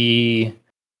 The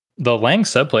Lang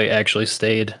subplate actually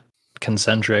stayed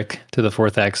concentric to the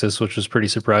 4th axis, which was pretty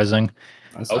surprising.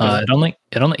 Okay.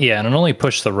 It only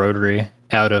pushed the rotary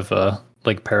out of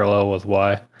like parallel with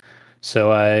Y.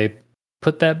 So I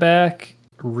put that back.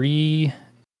 Blue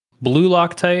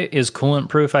Loctite is coolant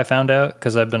proof, I found out,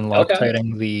 because I've been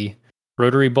Loctiting the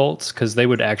rotary bolts because they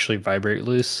would actually vibrate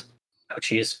loose. Oh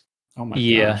jeez. Oh my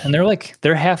gosh. And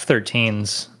they're half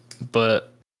 13s,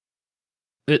 but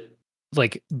it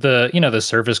like the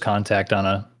surface contact on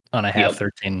a half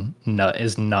 13 nut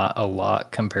is not a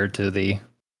lot compared to the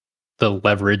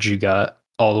leverage you got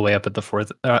all the way up at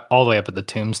the all the way up at the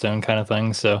tombstone kind of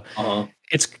thing. So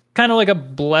it's kind of like a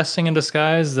blessing in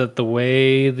disguise that the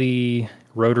way the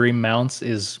rotary mounts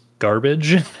is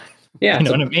garbage. Yeah, you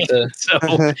know what I mean?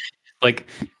 So like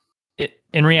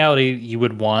in reality, you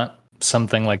would want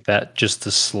something like that just to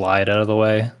slide out of the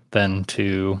way than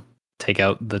to take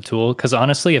out the tool. Because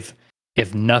honestly,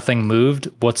 if nothing moved,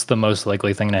 what's the most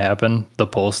likely thing to happen? The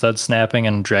pull stud snapping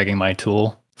and dragging my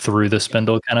tool through the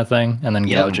spindle kind of thing, and then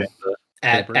Yep. gouging the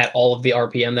at paper. all of the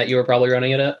RPM that you were probably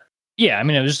running it at. Yeah, I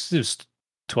mean it was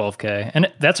 12K,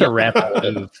 and that's a Yep. rapid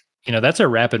move. That's a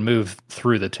rapid move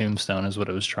through the tombstone is what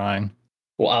it was trying.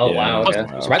 Wow, Yeah. wow, okay.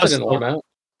 Wow. Surprised it didn't warm out.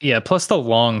 Yeah, plus the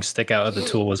long stick out of the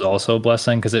tool was also a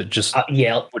blessing because it just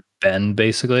Yeah, would bend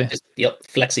basically. yep,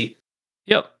 flexy.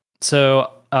 Yep.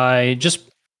 So I just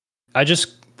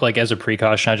like as a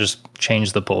precaution, I just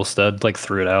changed the pull stud, like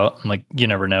threw it out, and like you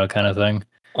never know kind of thing.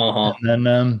 Uh-huh. And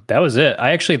then that was it.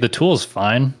 The tool's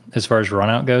fine as far as run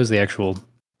out goes, the actual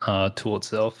tool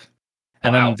itself.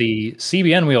 And Wow. then the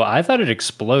CBN wheel, I thought it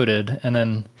exploded, and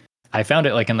then I found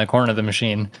it like in the corner of the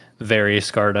machine, very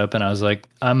scarred up, and I was like,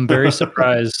 I'm very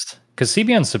surprised because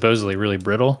CBN's supposedly really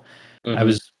brittle. Mhm. I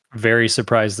was very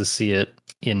surprised to see it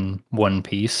in one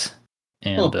piece,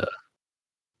 and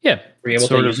yeah. Were you able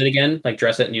to use it again, like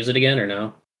dress it and use it again, or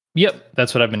no? Yep,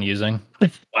 that's what I've been using.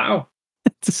 Wow.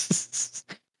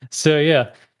 So yeah,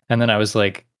 and then I was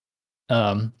like,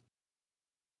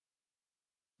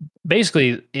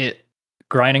 basically it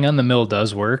grinding on the mill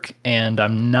does work, and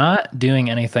I'm not doing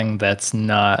anything that's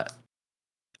not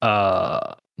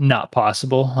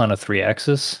possible on a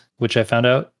 3-axis, which I found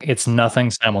out it's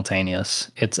nothing simultaneous.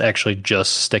 It's actually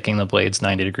just sticking the blades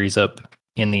 90 degrees up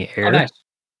in the air, nice.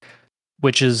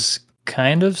 which is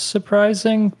kind of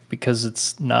surprising because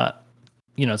it's not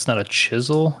it's not a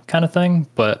chisel kind of thing,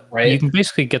 but you can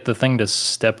basically get the thing to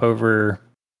step over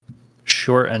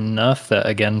short enough that,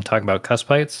 again, talking about cusp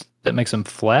heights, that makes them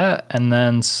flat, and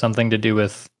then something to do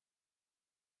with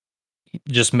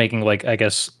just making, like, I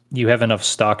guess you have enough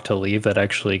stock to leave that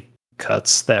actually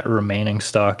cuts that remaining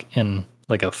stock in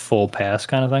like a full pass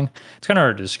kind of thing. It's kind of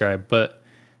hard to describe, but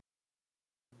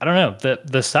I don't know.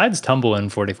 The sides tumble in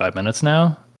 45 minutes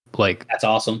now. Like, that's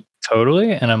awesome.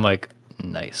 Totally. And I'm like,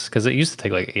 nice. Because it used to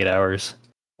take like 8 hours.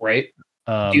 Right.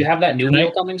 Do you have that new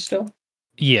wheel coming still?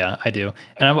 Yeah, I do.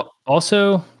 And I've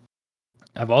also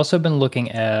been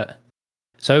looking at,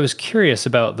 so I was curious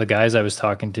about the guys I was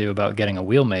talking to about getting a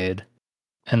wheel made.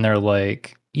 And they're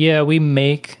like, yeah, we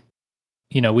make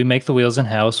the wheels in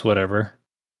house, whatever.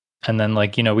 And then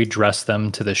like, we dress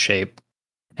them to the shape.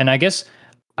 And I guess,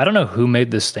 I don't know who made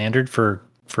the standard for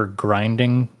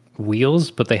grinding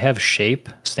wheels, but they have shape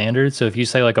standards. So if you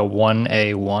say like a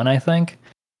 1A1, I think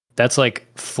that's like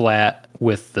flat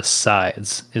with the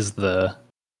sides is the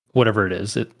whatever it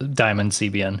is, diamond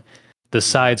CBN. The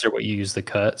sides are what you use to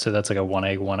cut, so that's like a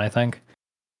 1A1, I think.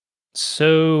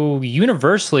 So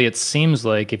universally, it seems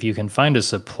like if you can find a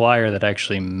supplier that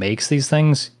actually makes these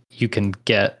things, you can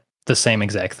get the same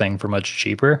exact thing for much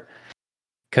cheaper.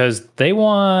 Because they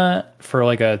want, for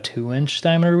like a 2-inch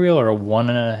diameter wheel or a 1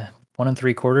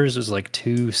 3/4 is like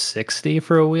 $260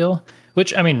 for a wheel,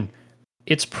 which, I mean,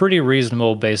 it's pretty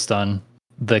reasonable based on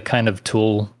the kind of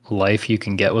tool life you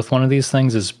can get with one of these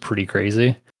things is pretty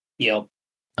crazy. Yep.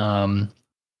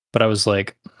 But I was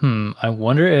like, I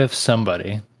wonder if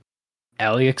somebody,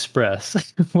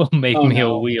 AliExpress, will make me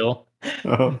a wheel.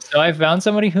 Oh. So I found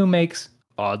somebody who makes,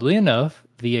 oddly enough,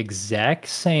 the exact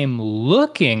same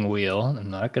looking wheel. I'm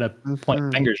not going to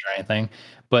point fingers or anything,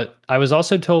 but I was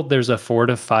also told there's a 4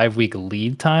 to 5 week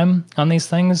lead time on these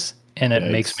things. And it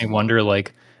makes me wonder,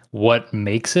 like, what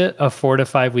makes it a 4 to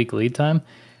 5 week lead time?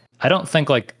 I don't think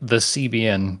like the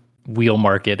CBN wheel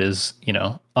market is,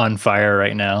 on fire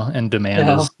right now and demand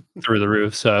is through the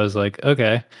roof. So I was like,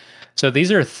 okay. So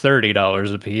these are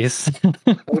 $30 a piece.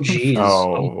 Oh, geez.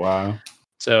 Oh, wow.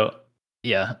 So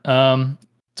yeah.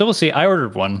 So we'll see. I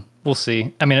ordered one. We'll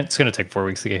see. I mean, it's going to take 4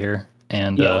 weeks to get here.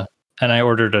 And I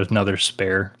ordered another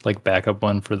spare, like backup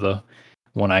one for the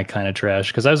one I kind of trashed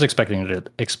because I was expecting it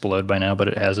to explode by now, but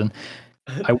it hasn't.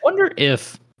 I wonder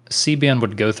if CBN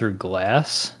would go through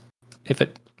glass if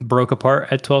it broke apart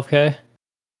at 12K.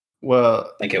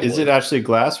 Well, is it actually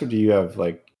glass, or do you have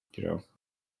like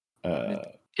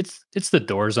It's the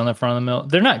doors on the front of the mill.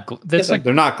 They're not.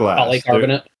 They're not glass.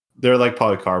 Polycarbonate. They're like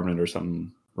polycarbonate or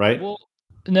something, right? Well,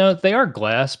 no, they are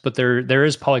glass, but there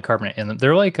is polycarbonate in them.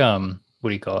 They're like what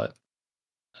do you call it?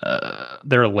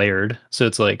 They're layered, so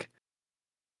it's like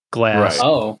glass,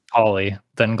 poly,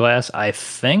 then glass. I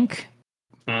think.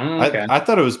 Okay. I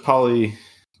thought it was poly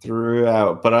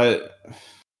throughout, but I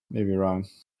may be wrong.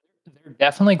 They're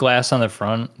definitely glass on the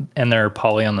front, and they're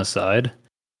poly on the side.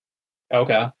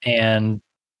 Okay. And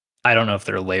I don't know if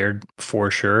they're layered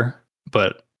for sure,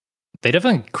 but they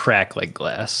definitely crack like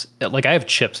glass. Like I have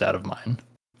chips out of mine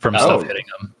from stuff hitting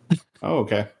them. Oh,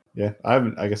 okay. Yeah,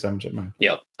 I guess I haven't chipped mine.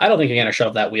 Yep. I don't think you're gonna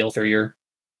shove that wheel through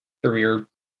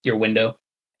your window.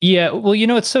 Yeah, well,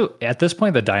 it's so at this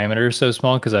point the diameter is so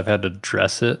small because I've had to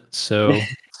dress it so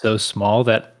small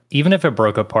that even if it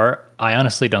broke apart, I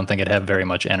honestly don't think it'd have very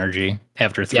much energy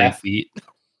after 3 feet.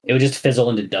 It would just fizzle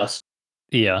into dust.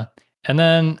 Yeah, and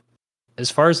then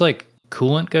as far as like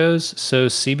coolant goes, so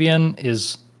CBN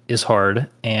is hard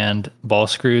and ball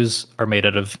screws are made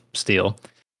out of steel.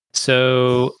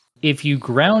 So if you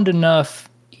ground enough,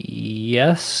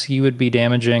 yes, you would be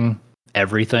damaging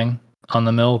everything on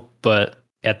the mill, but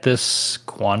at this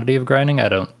quantity of grinding, I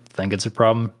don't think it's a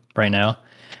problem right now.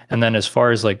 And then as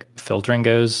far as like filtering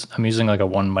goes, I'm using like a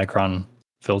 1 micron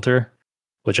filter,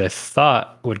 which I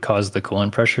thought would cause the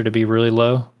coolant pressure to be really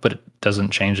low, but it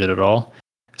doesn't change it at all.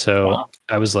 So Wow.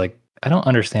 I was like, I don't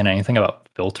understand anything about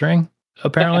filtering,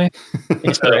 apparently.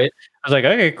 Yeah, So right. I was like,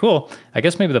 okay, cool. I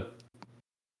guess maybe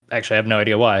actually, I have no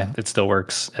idea why it still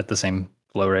works at the same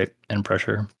flow rate and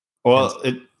pressure. Well,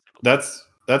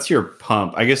 that's your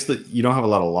pump. I guess that you don't have a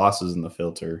lot of losses in the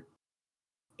filter.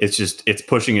 It's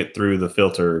pushing it through the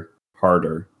filter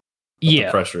harder, but the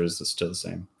Yeah, pressure is still the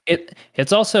same.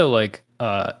 it's also like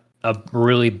a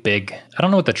really big. I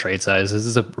don't know what the trade size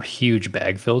is. It's a huge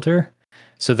bag filter,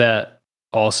 so that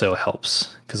also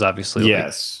helps because obviously,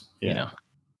 Yes, yeah.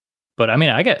 But I mean,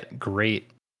 I get great.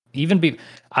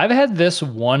 I've had this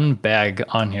one bag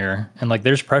on here, and like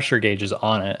there's pressure gauges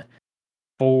on it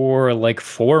for like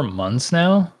 4 months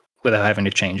now without having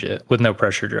to change it with no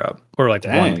pressure drop or like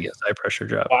Dang. 1 psi pressure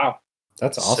drop. Wow.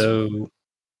 That's awesome. So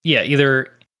yeah,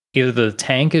 either the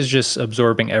tank is just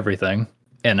absorbing everything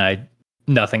and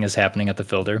nothing is happening at the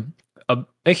filter.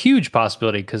 A huge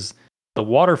possibility because the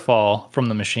waterfall from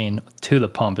the machine to the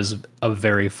pump is a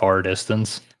very far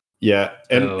distance. Yeah,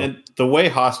 So- and the way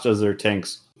Haas does their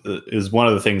tanks is one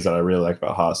of the things that I really like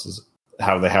about Haas is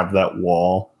how they have that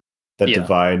wall that Yeah.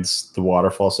 divides the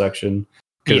waterfall section.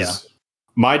 Because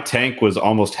my tank was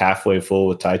almost halfway full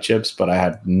with tie chips, but I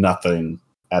had nothing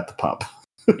at the pump.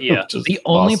 Yeah. Which is The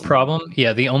only awesome.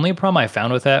 problem I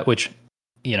found with that, which,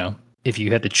 if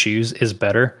you had to choose is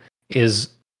better, is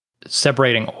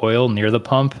separating oil near the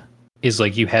pump is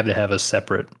like you have to have a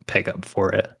separate pickup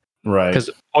for it. Right. Because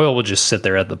oil will just sit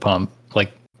there at the pump,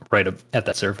 like right up at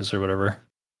that surface or whatever.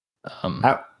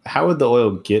 How would the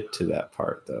oil get to that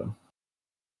part though?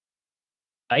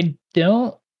 I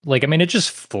don't like. I mean, it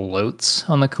just floats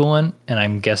on the coolant, and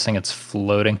I'm guessing it's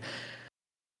floating.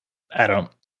 I don't.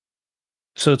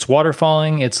 So it's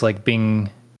waterfalling. It's like being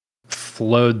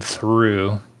flowed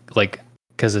through, like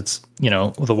because it's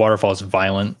the waterfall is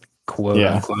violent, quote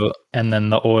unquote, and then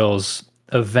the oils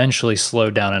eventually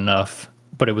slowed down enough,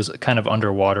 but it was kind of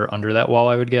underwater under that wall,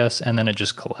 I would guess, and then it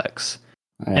just collects.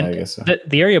 And I guess so.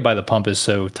 the area by the pump is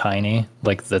so tiny,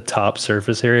 like the top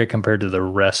surface area compared to the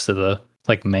rest of the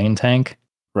like main tank.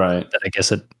 Right. That I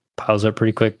guess it piles up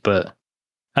pretty quick, but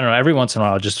I don't know. Every once in a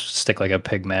while, I'll just stick like a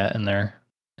pig mat in there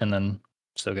and then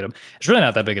soak it up. It's really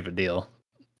not that big of a deal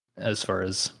as far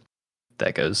as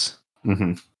that goes.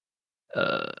 Mm-hmm.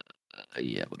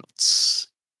 Yeah. What else?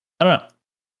 I don't know.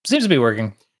 Seems to be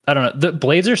working. I don't know. The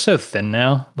blades are so thin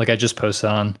now. Like I just posted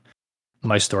on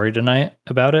my story tonight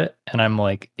about it, and I'm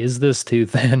like, is this too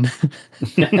thin?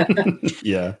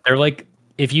 Yeah. They're like,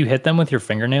 if you hit them with your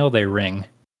fingernail, they ring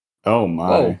Oh my.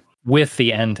 Whoa. with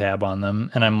the end tab on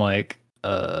them. And I'm like,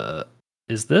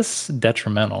 is this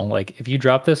detrimental? Like, if you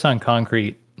drop this on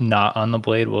concrete, not on the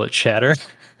blade, will it shatter?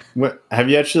 What have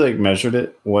you actually like measured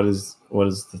it? What is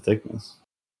the thickness?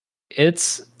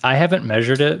 I haven't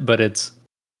measured it, but it's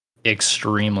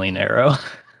extremely narrow.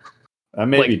 That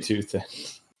may Like- be too thin.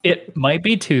 It might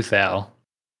be too thou.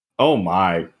 Oh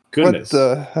my goodness. What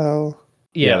the hell?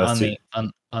 Yeah, Yeah,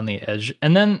 that's on the edge.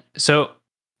 And then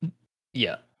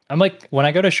yeah. I'm like, when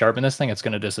I go to sharpen this thing, it's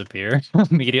gonna disappear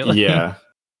immediately. Yeah.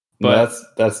 But-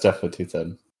 that's definitely too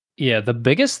thin. Yeah, the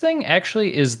biggest thing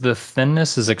actually is the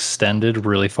thinness is extended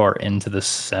really far into the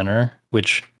center,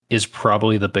 which is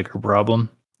probably the bigger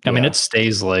problem. I mean, Yeah. it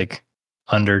stays like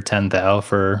under 10 thou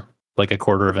for like a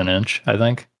quarter of an inch, I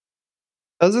think.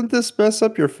 Doesn't this mess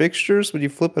up your fixtures when you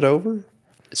flip it over?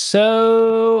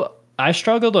 So I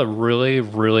struggled a really,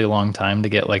 really long time to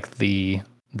get like the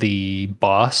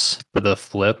boss for the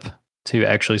flip to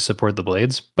actually support the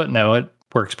blades, but no, it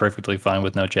works perfectly fine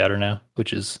with no chatter now,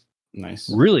 which is Nice.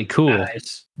 really cool.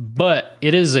 Nice. But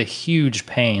it is a huge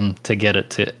pain to get it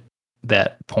to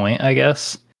that point, I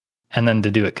guess, and then to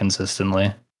do it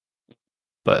consistently.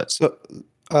 But So,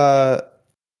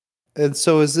 and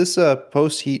so is this a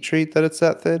post heat treat that it's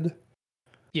that thin?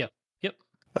 yep.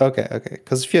 Okay.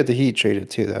 Because if you had to heat treat it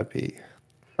too, that'd be.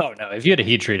 Oh no, if you had to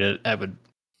heat treat it,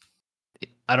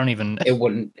 I don't even. It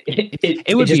wouldn't.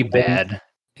 It would just be wouldn't. bad.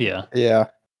 Yeah. Yeah.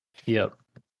 Yep.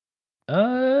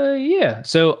 Yeah.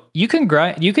 So you can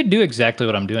grind. You could do exactly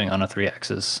what I'm doing on a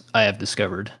 3-axis. I have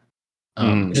discovered,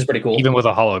 Which is pretty cool. even with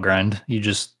a hollow grind,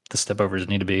 the step overs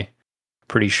need to be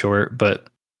pretty short. But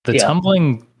the Yeah.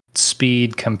 tumbling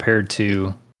speed compared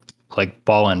to like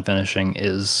ball end finishing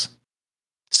is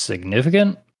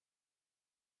significant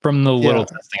from the little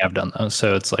testing I've done though.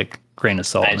 So it's like grain of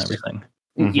salt and Nice. everything.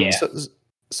 Yeah.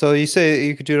 So you say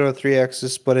you could do it on a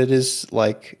 3-axis, but it is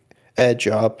like edge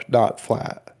up, not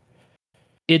flat.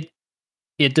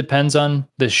 It depends on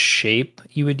the shape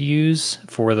you would use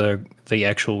for the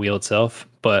actual wheel itself.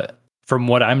 But from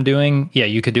what I'm doing, yeah,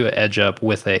 you could do an edge up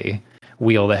with a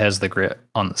wheel that has the grit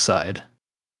on the side.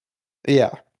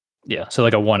 Yeah. Yeah, so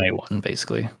like a 1A1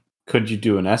 basically. Could you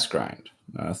do an S grind?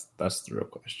 No, that's the real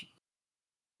question.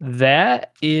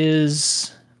 That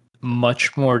is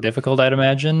much more difficult, I'd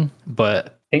imagine.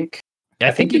 But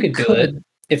I think you could do it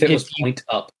if it was point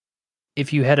up.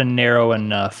 If you had a narrow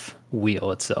enough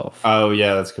wheel itself. Oh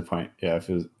yeah, that's a good point. Yeah, if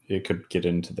it could get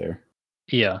into there.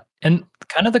 Yeah. And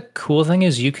kind of the cool thing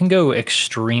is you can go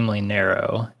extremely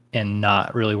narrow and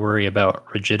not really worry about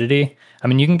rigidity. I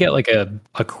mean, you can get like a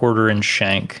 1/4 inch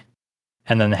shank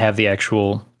and then have the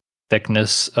actual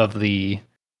thickness of the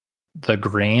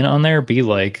grain on there be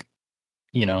like,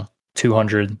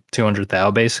 200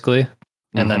 thou basically,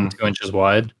 and then 2 inches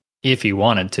wide if you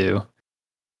wanted to,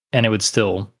 and it would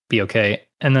still be okay.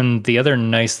 And then the other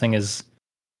nice thing is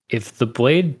if the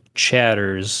blade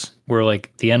chatters, where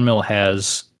like the end mill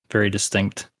has very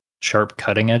distinct sharp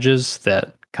cutting edges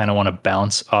that kind of want to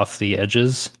bounce off the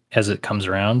edges as it comes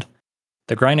around,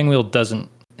 the grinding wheel doesn't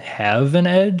have an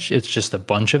edge. It's just a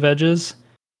bunch of edges.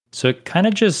 So it kind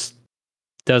of just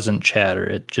doesn't chatter.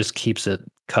 It just keeps it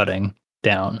cutting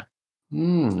down.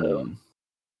 So,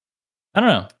 I don't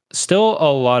know. Still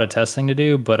a lot of testing to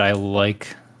do, but I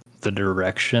like the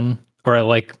direction, or I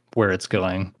like where it's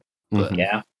going. But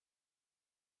yeah.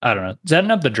 I don't know.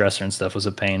 Setting up the dresser and stuff was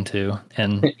a pain too.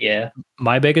 And yeah.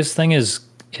 My biggest thing is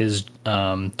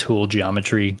tool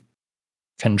geometry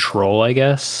control, I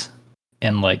guess,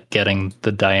 and like getting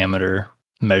the diameter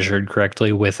measured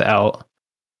correctly without,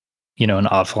 an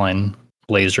offline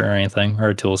laser or anything or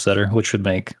a tool setter, which would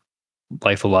make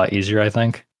life a lot easier, I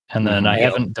think. And then I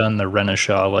haven't done the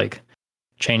Renishaw, like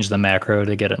change the macro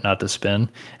to get it not to spin.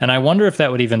 And I wonder if that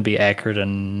would even be accurate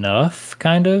enough,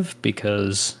 kind of,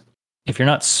 because if you're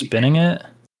not spinning it,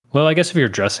 well, I guess if you're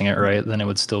dressing it right, then it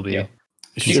would still be. Yeah.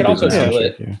 You could also do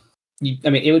it. I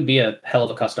mean, it would be a hell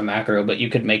of a custom macro, but you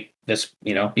could make this,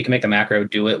 you can make the macro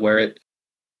do it where it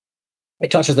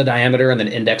touches the diameter and then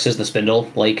indexes the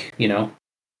spindle, like,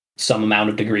 some amount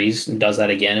of degrees, and does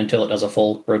that again until it does a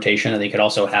full rotation. And then you could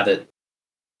also have it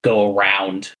go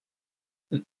around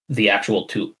the actual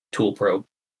tool probe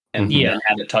and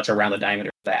have it touch around the diameter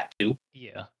of that too.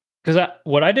 Yeah. Because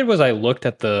what I did was I looked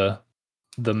at the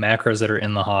macros that are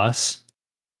in the Haas,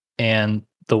 and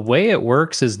the way it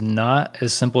works is not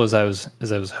as simple as I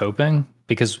was hoping,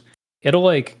 because it'll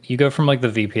like you go from like the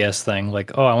VPS thing,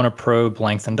 like, oh, I want to probe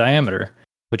length and diameter,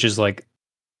 which is like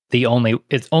it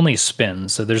only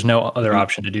spins, so there's no other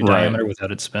option to do diameter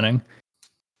without it spinning.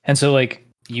 And so like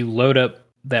you load up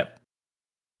the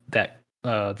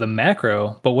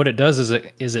macro, but what it does is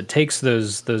it takes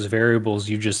those variables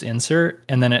you just insert,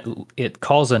 and then it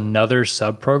calls another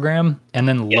subprogram and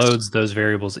then loads those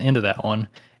variables into that one.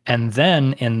 And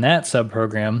then in that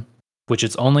subprogram, which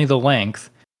it's only the length,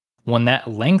 when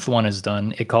that length one is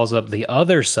done, it calls up the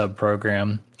other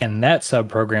subprogram, and that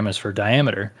subprogram is for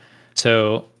diameter.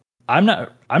 So I'm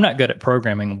not good at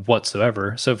programming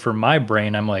whatsoever. So for my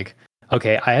brain, I'm like,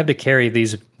 okay, I have to carry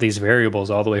these variables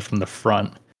all the way from the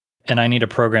front, and I need a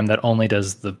program that only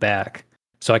does the back.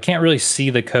 So I can't really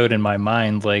see the code in my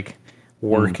mind like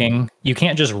working. You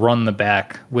can't just run the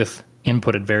back with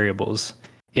inputted variables.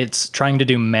 It's trying to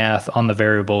do math on the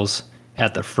variables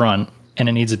at the front, and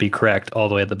it needs to be correct all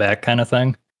the way at the back, kind of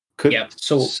thing.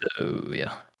 So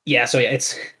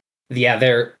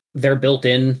they're built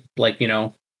in, like,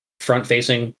 front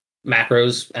facing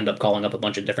macros end up calling up a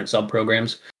bunch of different sub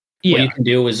programs. What you can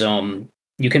do is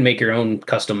you can make your own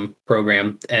custom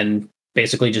program and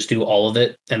basically just do all of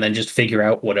it, and then just figure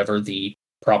out whatever the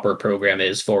proper program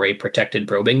is for a protected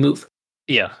probing move.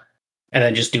 Yeah. And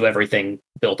then just do everything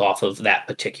built off of that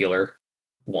particular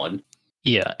one.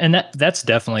 Yeah, and that's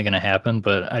definitely going to happen,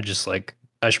 but I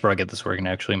should probably get this working to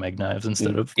actually make knives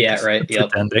instead of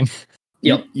pretending.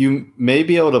 Yep. You may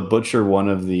be able to butcher one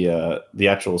of the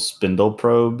actual spindle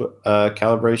probe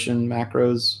calibration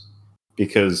macros,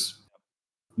 because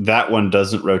that one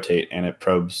doesn't rotate and it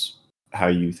probes how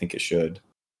you think it should.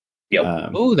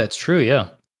 Yep. Oh, that's true. Yeah.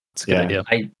 It's a good idea.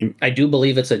 I do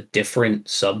believe it's a different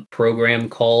sub-program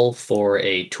call for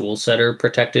a tool setter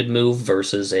protected move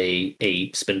versus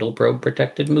a spindle probe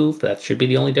protected move. That should be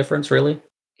the only difference, really.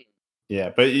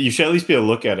 Yeah, but you should at least be able to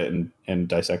look at it and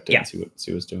dissect it and see what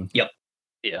it's doing. Yep.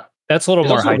 Yeah, that's a little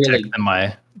There's more also high tech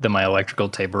really- than my electrical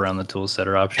tape around the tool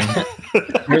setter option.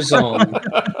 There's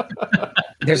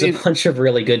a bunch of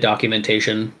really good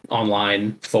documentation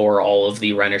online for all of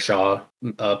the Renishaw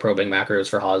probing macros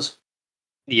for Haas.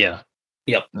 Yeah.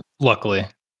 Yep. Luckily.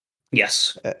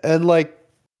 Yes. And like,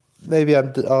 maybe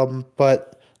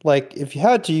but like, if you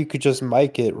had to, you could just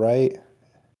mic it, right?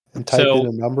 And type in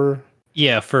a number.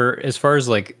 Yeah, for as far as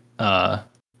like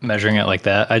measuring it like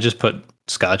that, I just put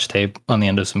Scotch tape on the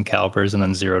end of some calipers and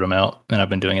then zeroed them out, and I've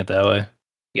been doing it that way.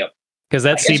 Yep. Because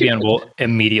that CBN will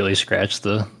immediately scratch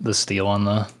the steel on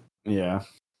the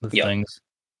things.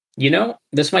 You know,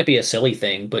 this might be a silly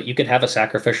thing, but you could have a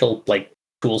sacrificial like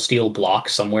tool steel block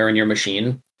somewhere in your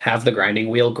machine, have the grinding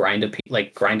wheel grind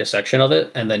a section of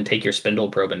it, and then take your spindle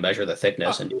probe and measure the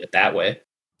thickness and do it that way.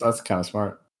 That's kind of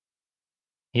smart.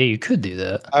 Yeah, you could do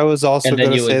that. I was also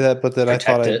going to say that, but then I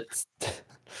thought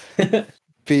I'd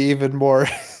be even more.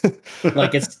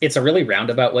 Like it's a really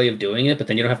roundabout way of doing it, but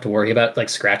then you don't have to worry about like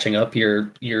scratching up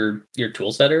your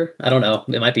tool setter. I don't know.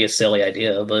 It might be a silly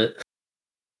idea, but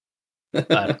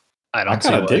I don't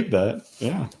kind of dig that.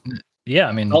 Yeah. Yeah,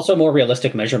 I mean, also more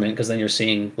realistic measurement because then you're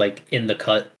seeing like in the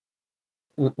cut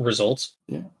results.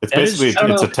 Yeah, it's basically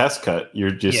it's a test cut. You're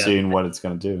just seeing what it's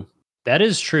going to do. That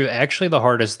is true. Actually, the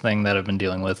hardest thing that I've been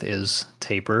dealing with is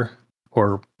taper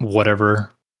or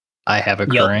whatever I have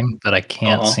occurring that I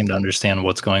can't seem to understand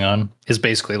what's going on. Is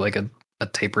basically like a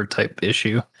taper type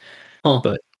issue.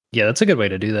 But yeah, that's a good way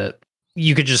to do that.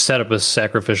 You could just set up a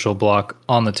sacrificial block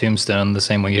on the tombstone the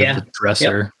same way you have the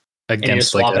dresser against and you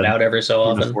swap it out every so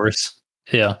often. Force.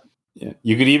 Yeah.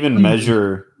 You could even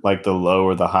measure like the low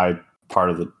or the high part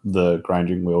of the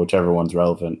grinding wheel, whichever one's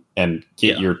relevant, and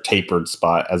get your tapered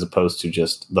spot as opposed to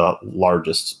just the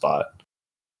largest spot.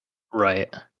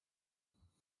 Right.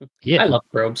 Yeah. I love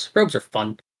probes. Probes are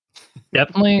fun.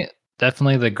 Definitely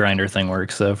the grinder thing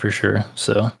works though for sure.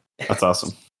 So that's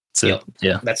awesome. So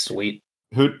yeah. That's sweet.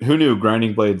 Who knew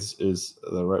grinding blades is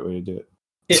the right way to do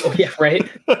it? Yeah, right.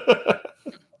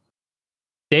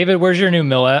 David, where's your new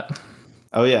mill at?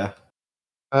 Oh yeah.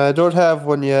 I don't have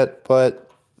one yet, but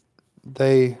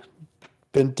they've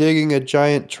been digging a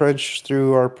giant trench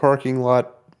through our parking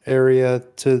lot area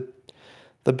to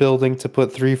the building to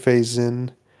put 3-phase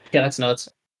in. Yeah, that's nuts.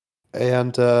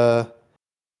 And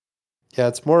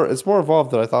it's more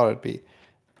involved than I thought it'd be.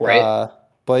 Right.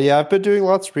 But yeah, I've been doing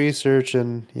lots of research,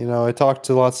 and I talked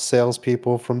to lots of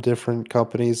salespeople from different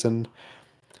companies, and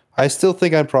I still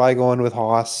think I'm probably going with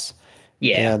Haas.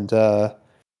 Yeah. And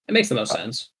it makes the most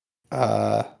sense.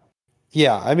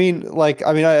 Yeah,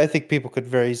 I think people could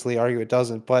very easily argue it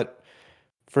doesn't, but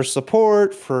for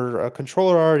support, for a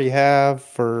controller I already have,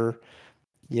 for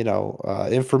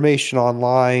information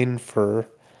online, for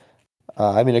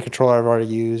a controller I've already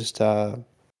used, and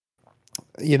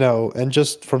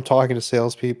just from talking to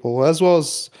salespeople as well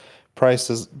as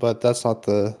prices, but that's not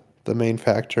the main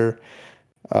factor.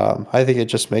 I think it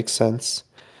just makes sense.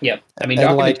 Yeah,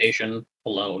 documentation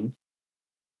alone.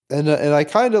 And I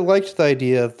kind of liked the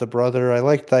idea of the brother. I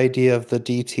liked the idea of the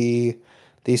DT,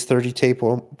 these 30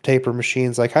 taper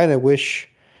machines. I kind of wish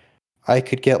I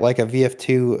could get like a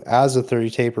VF2 as a 30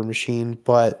 taper machine,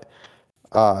 but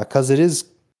because it is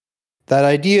that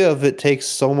idea of it takes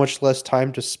so much less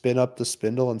time to spin up the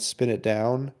spindle and spin it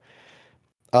down.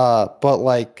 But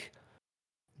like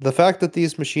the fact that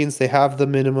these machines, they have the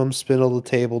minimum spindle to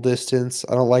table distance,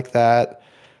 I don't like that.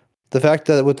 The fact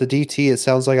that with the DT, it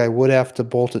sounds like I would have to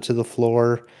bolt it to the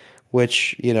floor,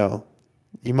 which, you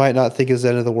might not think is the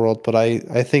end of the world, but I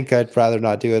think I'd rather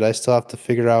not do it. I still have to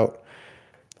figure out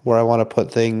where I want to put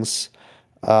things.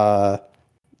 The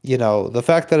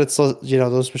fact that it's,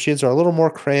 those machines are a little more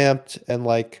cramped and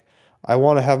like I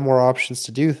want to have more options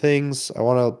to do things. I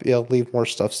want to be able to leave more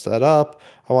stuff set up.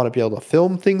 I want to be able to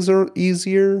film things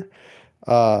easier.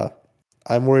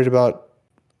 I'm worried about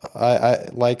I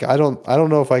don't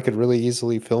know if I could really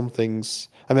easily film things.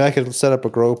 I mean, I could set up a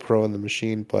GoPro in the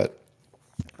machine, but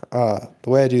the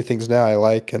way I do things now, I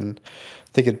like, and I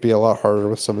think it'd be a lot harder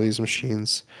with some of these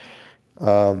machines.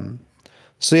 So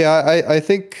yeah, I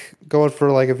think going for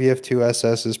like a VF2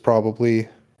 SS is probably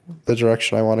the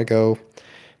direction I want to go,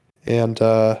 and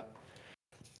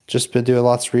just been doing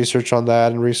lots of research on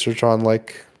that and research on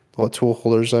like what tool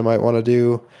holders I might want to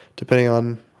do, depending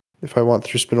on if I want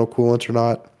through spindle coolant or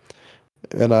not.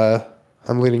 And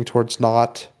I'm leaning towards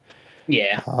not.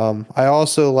 Yeah. I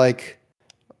also like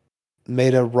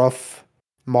made a rough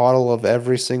model of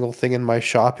every single thing in my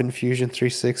shop in Fusion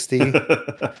 360, so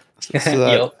Yep.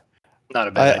 that Not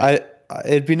a bad idea.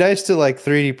 it'd be nice to like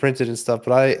 3D print it and stuff,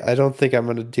 but I don't think I'm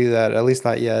gonna do that, at least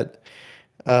not yet.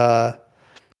 Uh,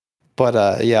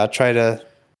 but yeah, try to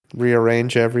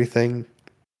rearrange everything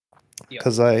Yep.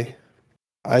 because I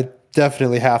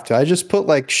definitely have to. I just put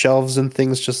like shelves and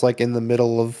things just like in the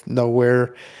middle of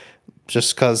nowhere,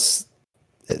 just because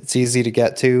it's easy to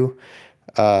get to.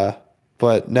 Uh,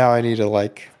 but now I need to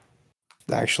like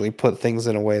actually put things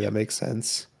in a way that makes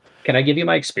sense. Can I give you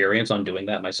my experience on doing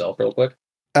that myself real quick?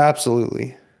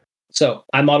 Absolutely. So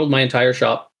I modeled my entire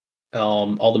shop,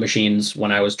 all the machines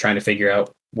when I was trying to figure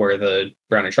out where the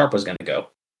Brown and Sharp was going to go.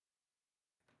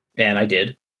 And I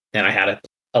did. And I had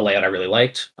a layout I really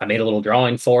liked. I made a little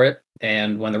drawing for it.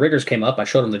 And when the riggers came up, I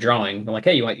showed him the drawing. I'm like,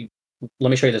 hey, let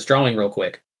me show you this drawing real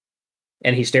quick.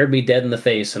 And he stared me dead in the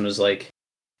face and was like,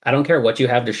 I don't care what you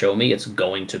have to show me. It's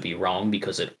going to be wrong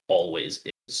because it always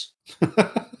is.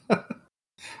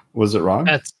 Was it wrong?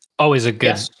 That's always a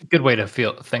Yes. good way to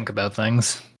think about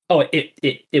things. Oh,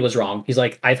 it was wrong. He's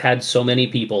like, I've had so many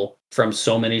people from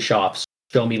so many shops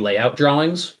show me layout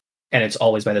drawings, and it's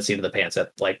always by the seat of the pants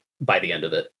at like by the end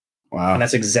of it. Wow. And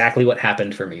that's exactly what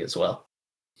happened for me as well.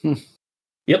 Hmm.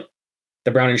 Yep.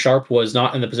 The Brown and Sharp was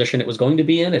not in the position it was going to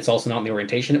be in. It's also not in the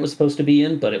orientation it was supposed to be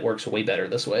in, but it works way better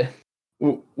this way.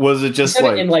 Was it just He said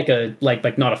like it in like a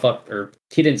like not a fuck, or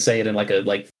he didn't say it in like a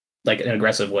like an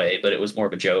aggressive way, but it was more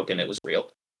of a joke and it was real.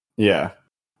 yeah?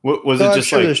 Was No, it I'm just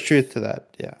sure like there's truth to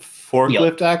that. Yeah.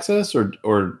 forklift access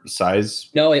or size?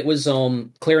 No, it was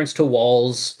clearance to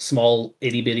walls, small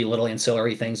itty bitty little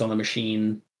ancillary things on the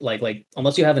machine. Like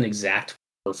unless you have an exact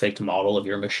perfect model of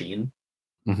your machine.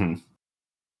 Mm-hmm.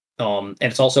 And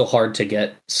it's also hard to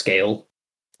get scale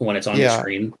when it's on your Yeah.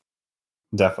 screen.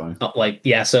 Definitely.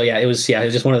 It was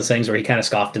just one of those things where he kind of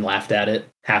scoffed and laughed at it,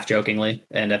 half jokingly,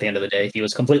 and at the end of the day, he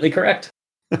was completely correct.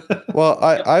 Well,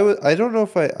 I don't know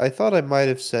if I thought I might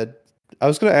have said, I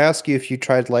was going to ask you if you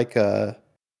tried like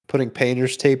putting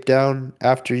painter's tape down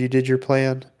after you did your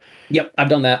plan. Yep, I've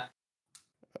done that.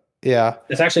 Yeah.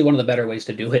 It's actually one of the better ways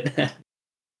to do it.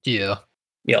 Yeah.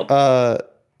 Yep.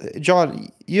 John,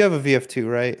 you have a VF2,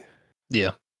 right?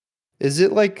 Yeah. Is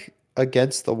it like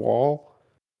against the wall?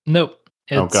 Nope.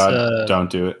 Oh It's God! Don't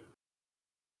do it.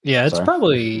 yeah, it's Sorry.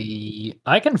 probably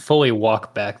I can fully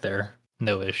walk back there.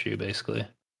 No issue, basically.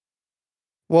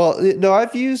 Well, no,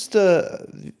 I've used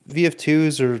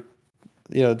VF2s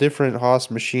or different Haas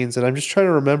machines, and I'm just trying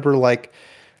to remember like,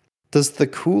 does the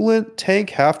coolant tank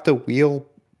have to wheel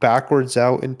backwards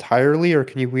out entirely, or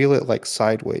can you wheel it like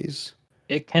sideways?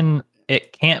 It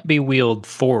can't be wheeled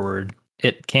forward.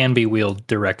 It can be wheeled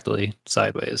directly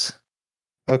sideways.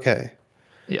 Okay.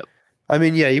 Yep. I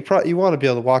mean, yeah, you want to be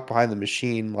able to walk behind the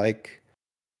machine, like,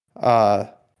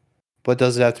 but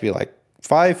does it have to be like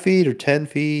 5 feet or 10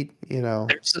 feet?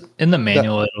 There's in the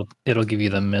manual it'll give you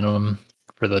the minimum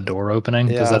for the door opening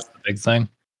because Yeah. that's the big thing.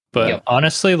 But Yep.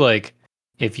 honestly, like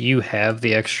if you have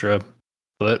the extra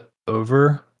foot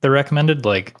over the recommended,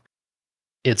 like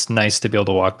it's nice to be able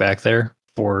to walk back there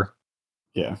for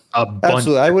Yeah. a bunch.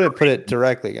 Absolutely. I wouldn't put it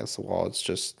directly against the wall. It's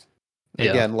just,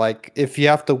 Yeah. again, like if you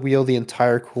have to wheel the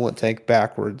entire coolant tank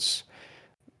backwards,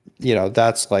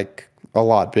 that's like a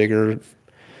lot bigger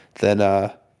than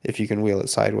if you can wheel it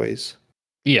sideways.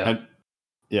 Yeah.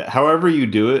 Yeah. However you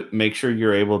do it, make sure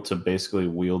you're able to basically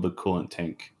wheel the coolant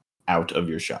tank out of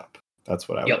your shop. That's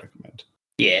what I would recommend.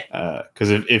 Yeah. Because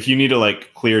if you need to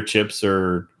like clear chips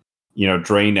or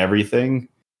drain everything,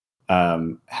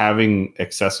 having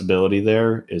accessibility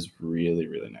there is really,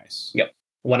 really nice. Yep.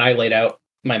 When I laid out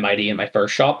my Mighty in my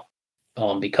first shop,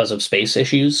 because of space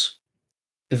issues,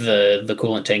 the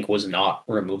coolant tank was not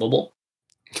removable.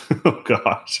 Oh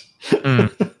gosh.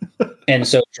 And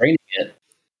so draining it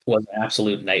was an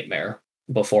absolute nightmare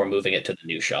before moving it to the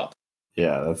new shop.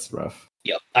 Yeah, that's rough.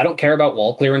 Yep. I don't care about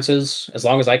wall clearances. As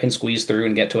long as I can squeeze through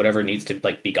and get to whatever needs to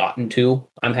like be gotten to,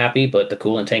 I'm happy, but the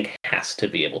coolant tank has to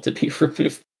be able to be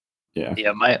removed. Yeah.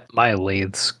 Yeah, my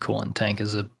lathe's coolant tank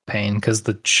is a pain because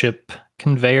the chip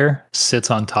conveyor sits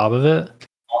on top of it,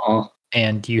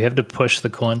 and you have to push the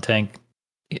coolant tank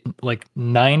like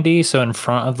 90, so in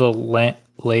front of the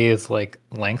lathe, like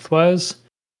lengthwise,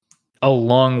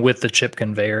 along with the chip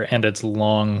conveyor and its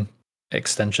long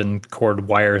extension cord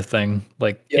wire thing.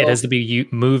 Like it has to be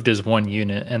moved as one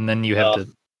unit, and then you have to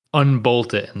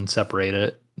unbolt it and separate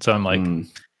it. So I'm like,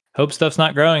 hope stuff's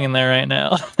not growing in there right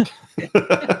now.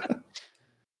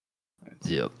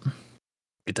 Yep.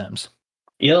 Good times.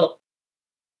 Yep.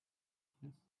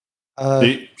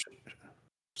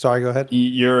 Sorry, go ahead.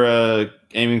 You're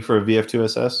aiming for a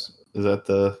VF2SS? Is that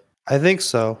the... I think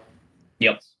so.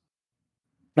 Yep.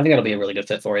 I think that'll be a really good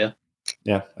fit for you.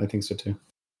 Yeah, I think so too.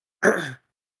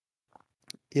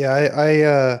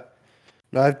 Yeah,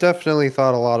 I've definitely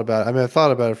thought a lot about it. I mean, I've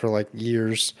thought about it for like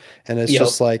years, and it's Yep.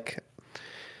 just like,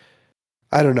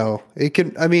 I don't know.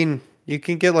 I mean, you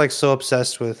can get like so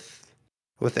obsessed or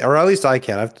at least I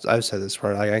can. I've said this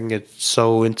before. Like, I can get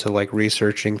so into like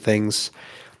researching things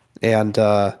and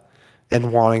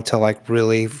wanting to like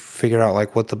really figure out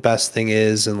like what the best thing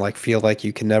is and like feel like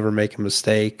you can never make a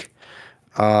mistake.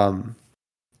 Um,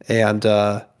 and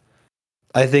I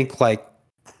think like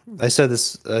I said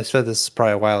this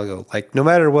probably a while ago. Like no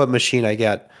matter what machine I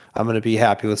get, I'm going to be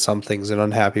happy with some things and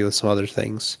unhappy with some other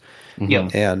things.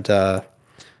 Yep. And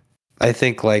I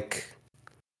think like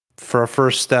for a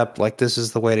first step, like this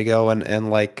is the way to go. And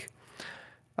like,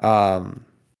 um,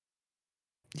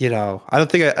 I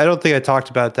don't think I talked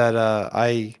about that.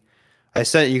 I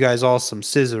sent you guys all some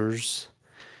scissors,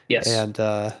 Yes. and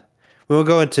we won't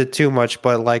go into too much,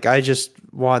 but like I just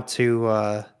want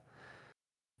to,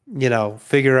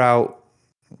 figure out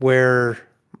where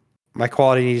my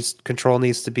control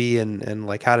needs to be, and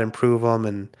like how to improve them,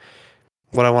 and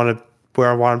where I want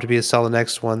them to be to sell the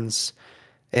next ones,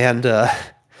 and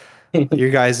your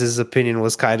guys' opinion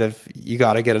was kind of you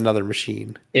got to get another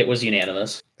machine. It was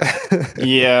unanimous.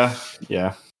 Yeah.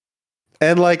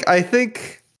 And like I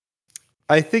think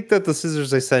that the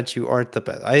scissors I sent you aren't the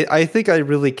best. I think I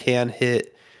really can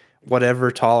hit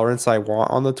whatever tolerance I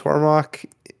want on the Tormach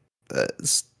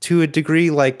to a degree.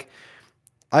 Like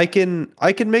I can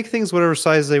make things whatever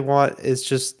size they want. It's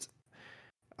just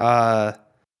uh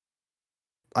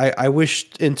I wish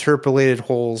interpolated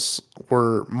holes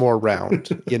were more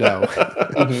round,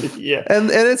 Yeah. And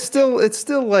it's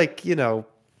still like,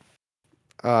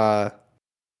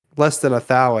 less than a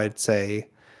thou, I'd say.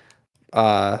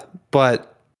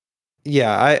 But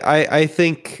yeah, I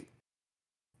think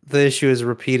the issue is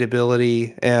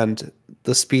repeatability, and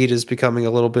the speed is becoming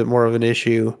a little bit more of an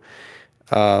issue.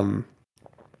 Um,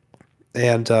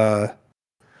 and I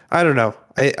don't know.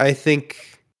 I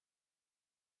think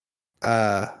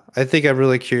I'm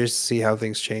really curious to see how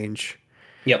things change.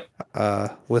 Yep.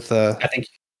 With I think.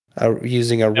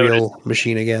 using a real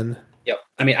machine again. Yep.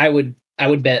 I mean, I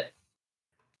would bet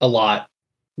a lot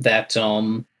that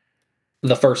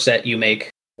the first set you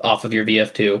make off of your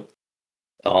VF2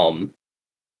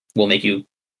 will make you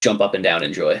jump up and down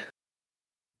in joy.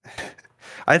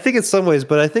 I think in some ways,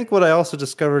 but I think what I also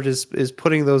discovered is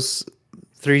putting those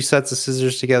 3 sets of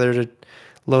scissors together to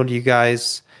loan to you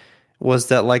guys was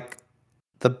that like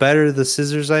the better the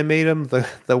scissors I made them,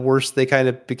 the worse they kind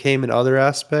of became in other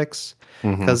aspects.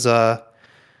 Because the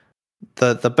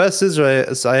best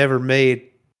scissors I ever made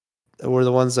were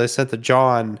the ones I sent to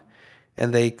John,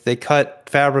 and they cut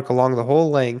fabric along the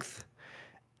whole length,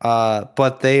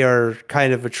 but they are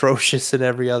kind of atrocious in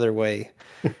every other way.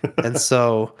 And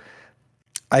so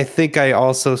I think I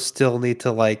also still need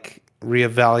to like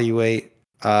reevaluate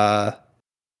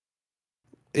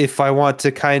if I want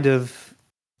to kind of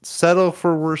settle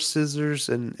for worse scissors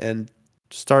and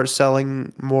start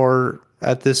selling more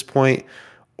at this point,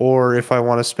 or if I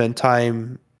want to spend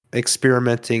time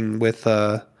experimenting with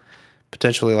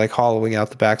potentially like hollowing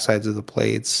out the backsides of the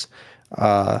blades,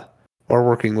 or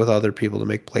working with other people to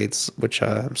make blades, which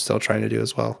I'm still trying to do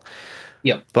as well.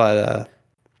 Yep. But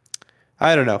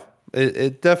I don't know.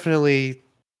 It definitely.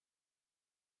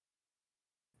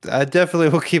 I definitely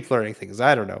will keep learning things.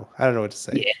 I don't know. I don't know what to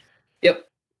say. Yeah. Yep.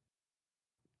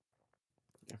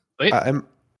 Wait.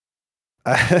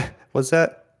 What's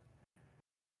that?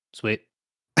 Sweet.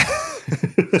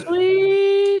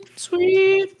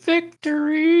 Sweet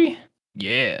victory.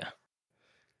 Yeah.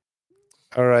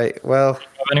 All right. Well,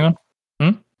 Anyone?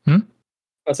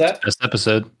 What's that? Best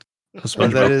episode.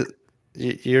 that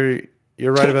is,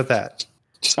 you're right about that.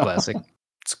 It's classic.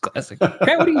 It's classic. Grant,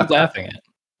 what are you laughing at?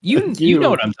 You know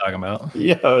what I'm talking about.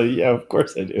 Yeah, of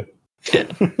course I do.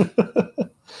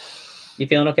 You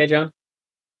feeling okay, John?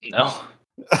 No.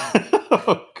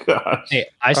 Oh gosh. Hey,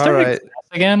 I started class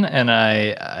again, and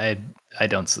I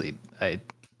don't sleep.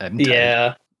 I'm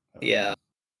tired. Yeah.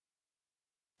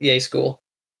 Yay, school.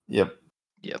 Yep.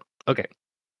 Okay.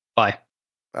 Bye.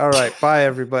 All right. Bye,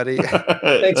 everybody.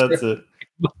 That's it.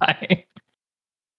 Bye.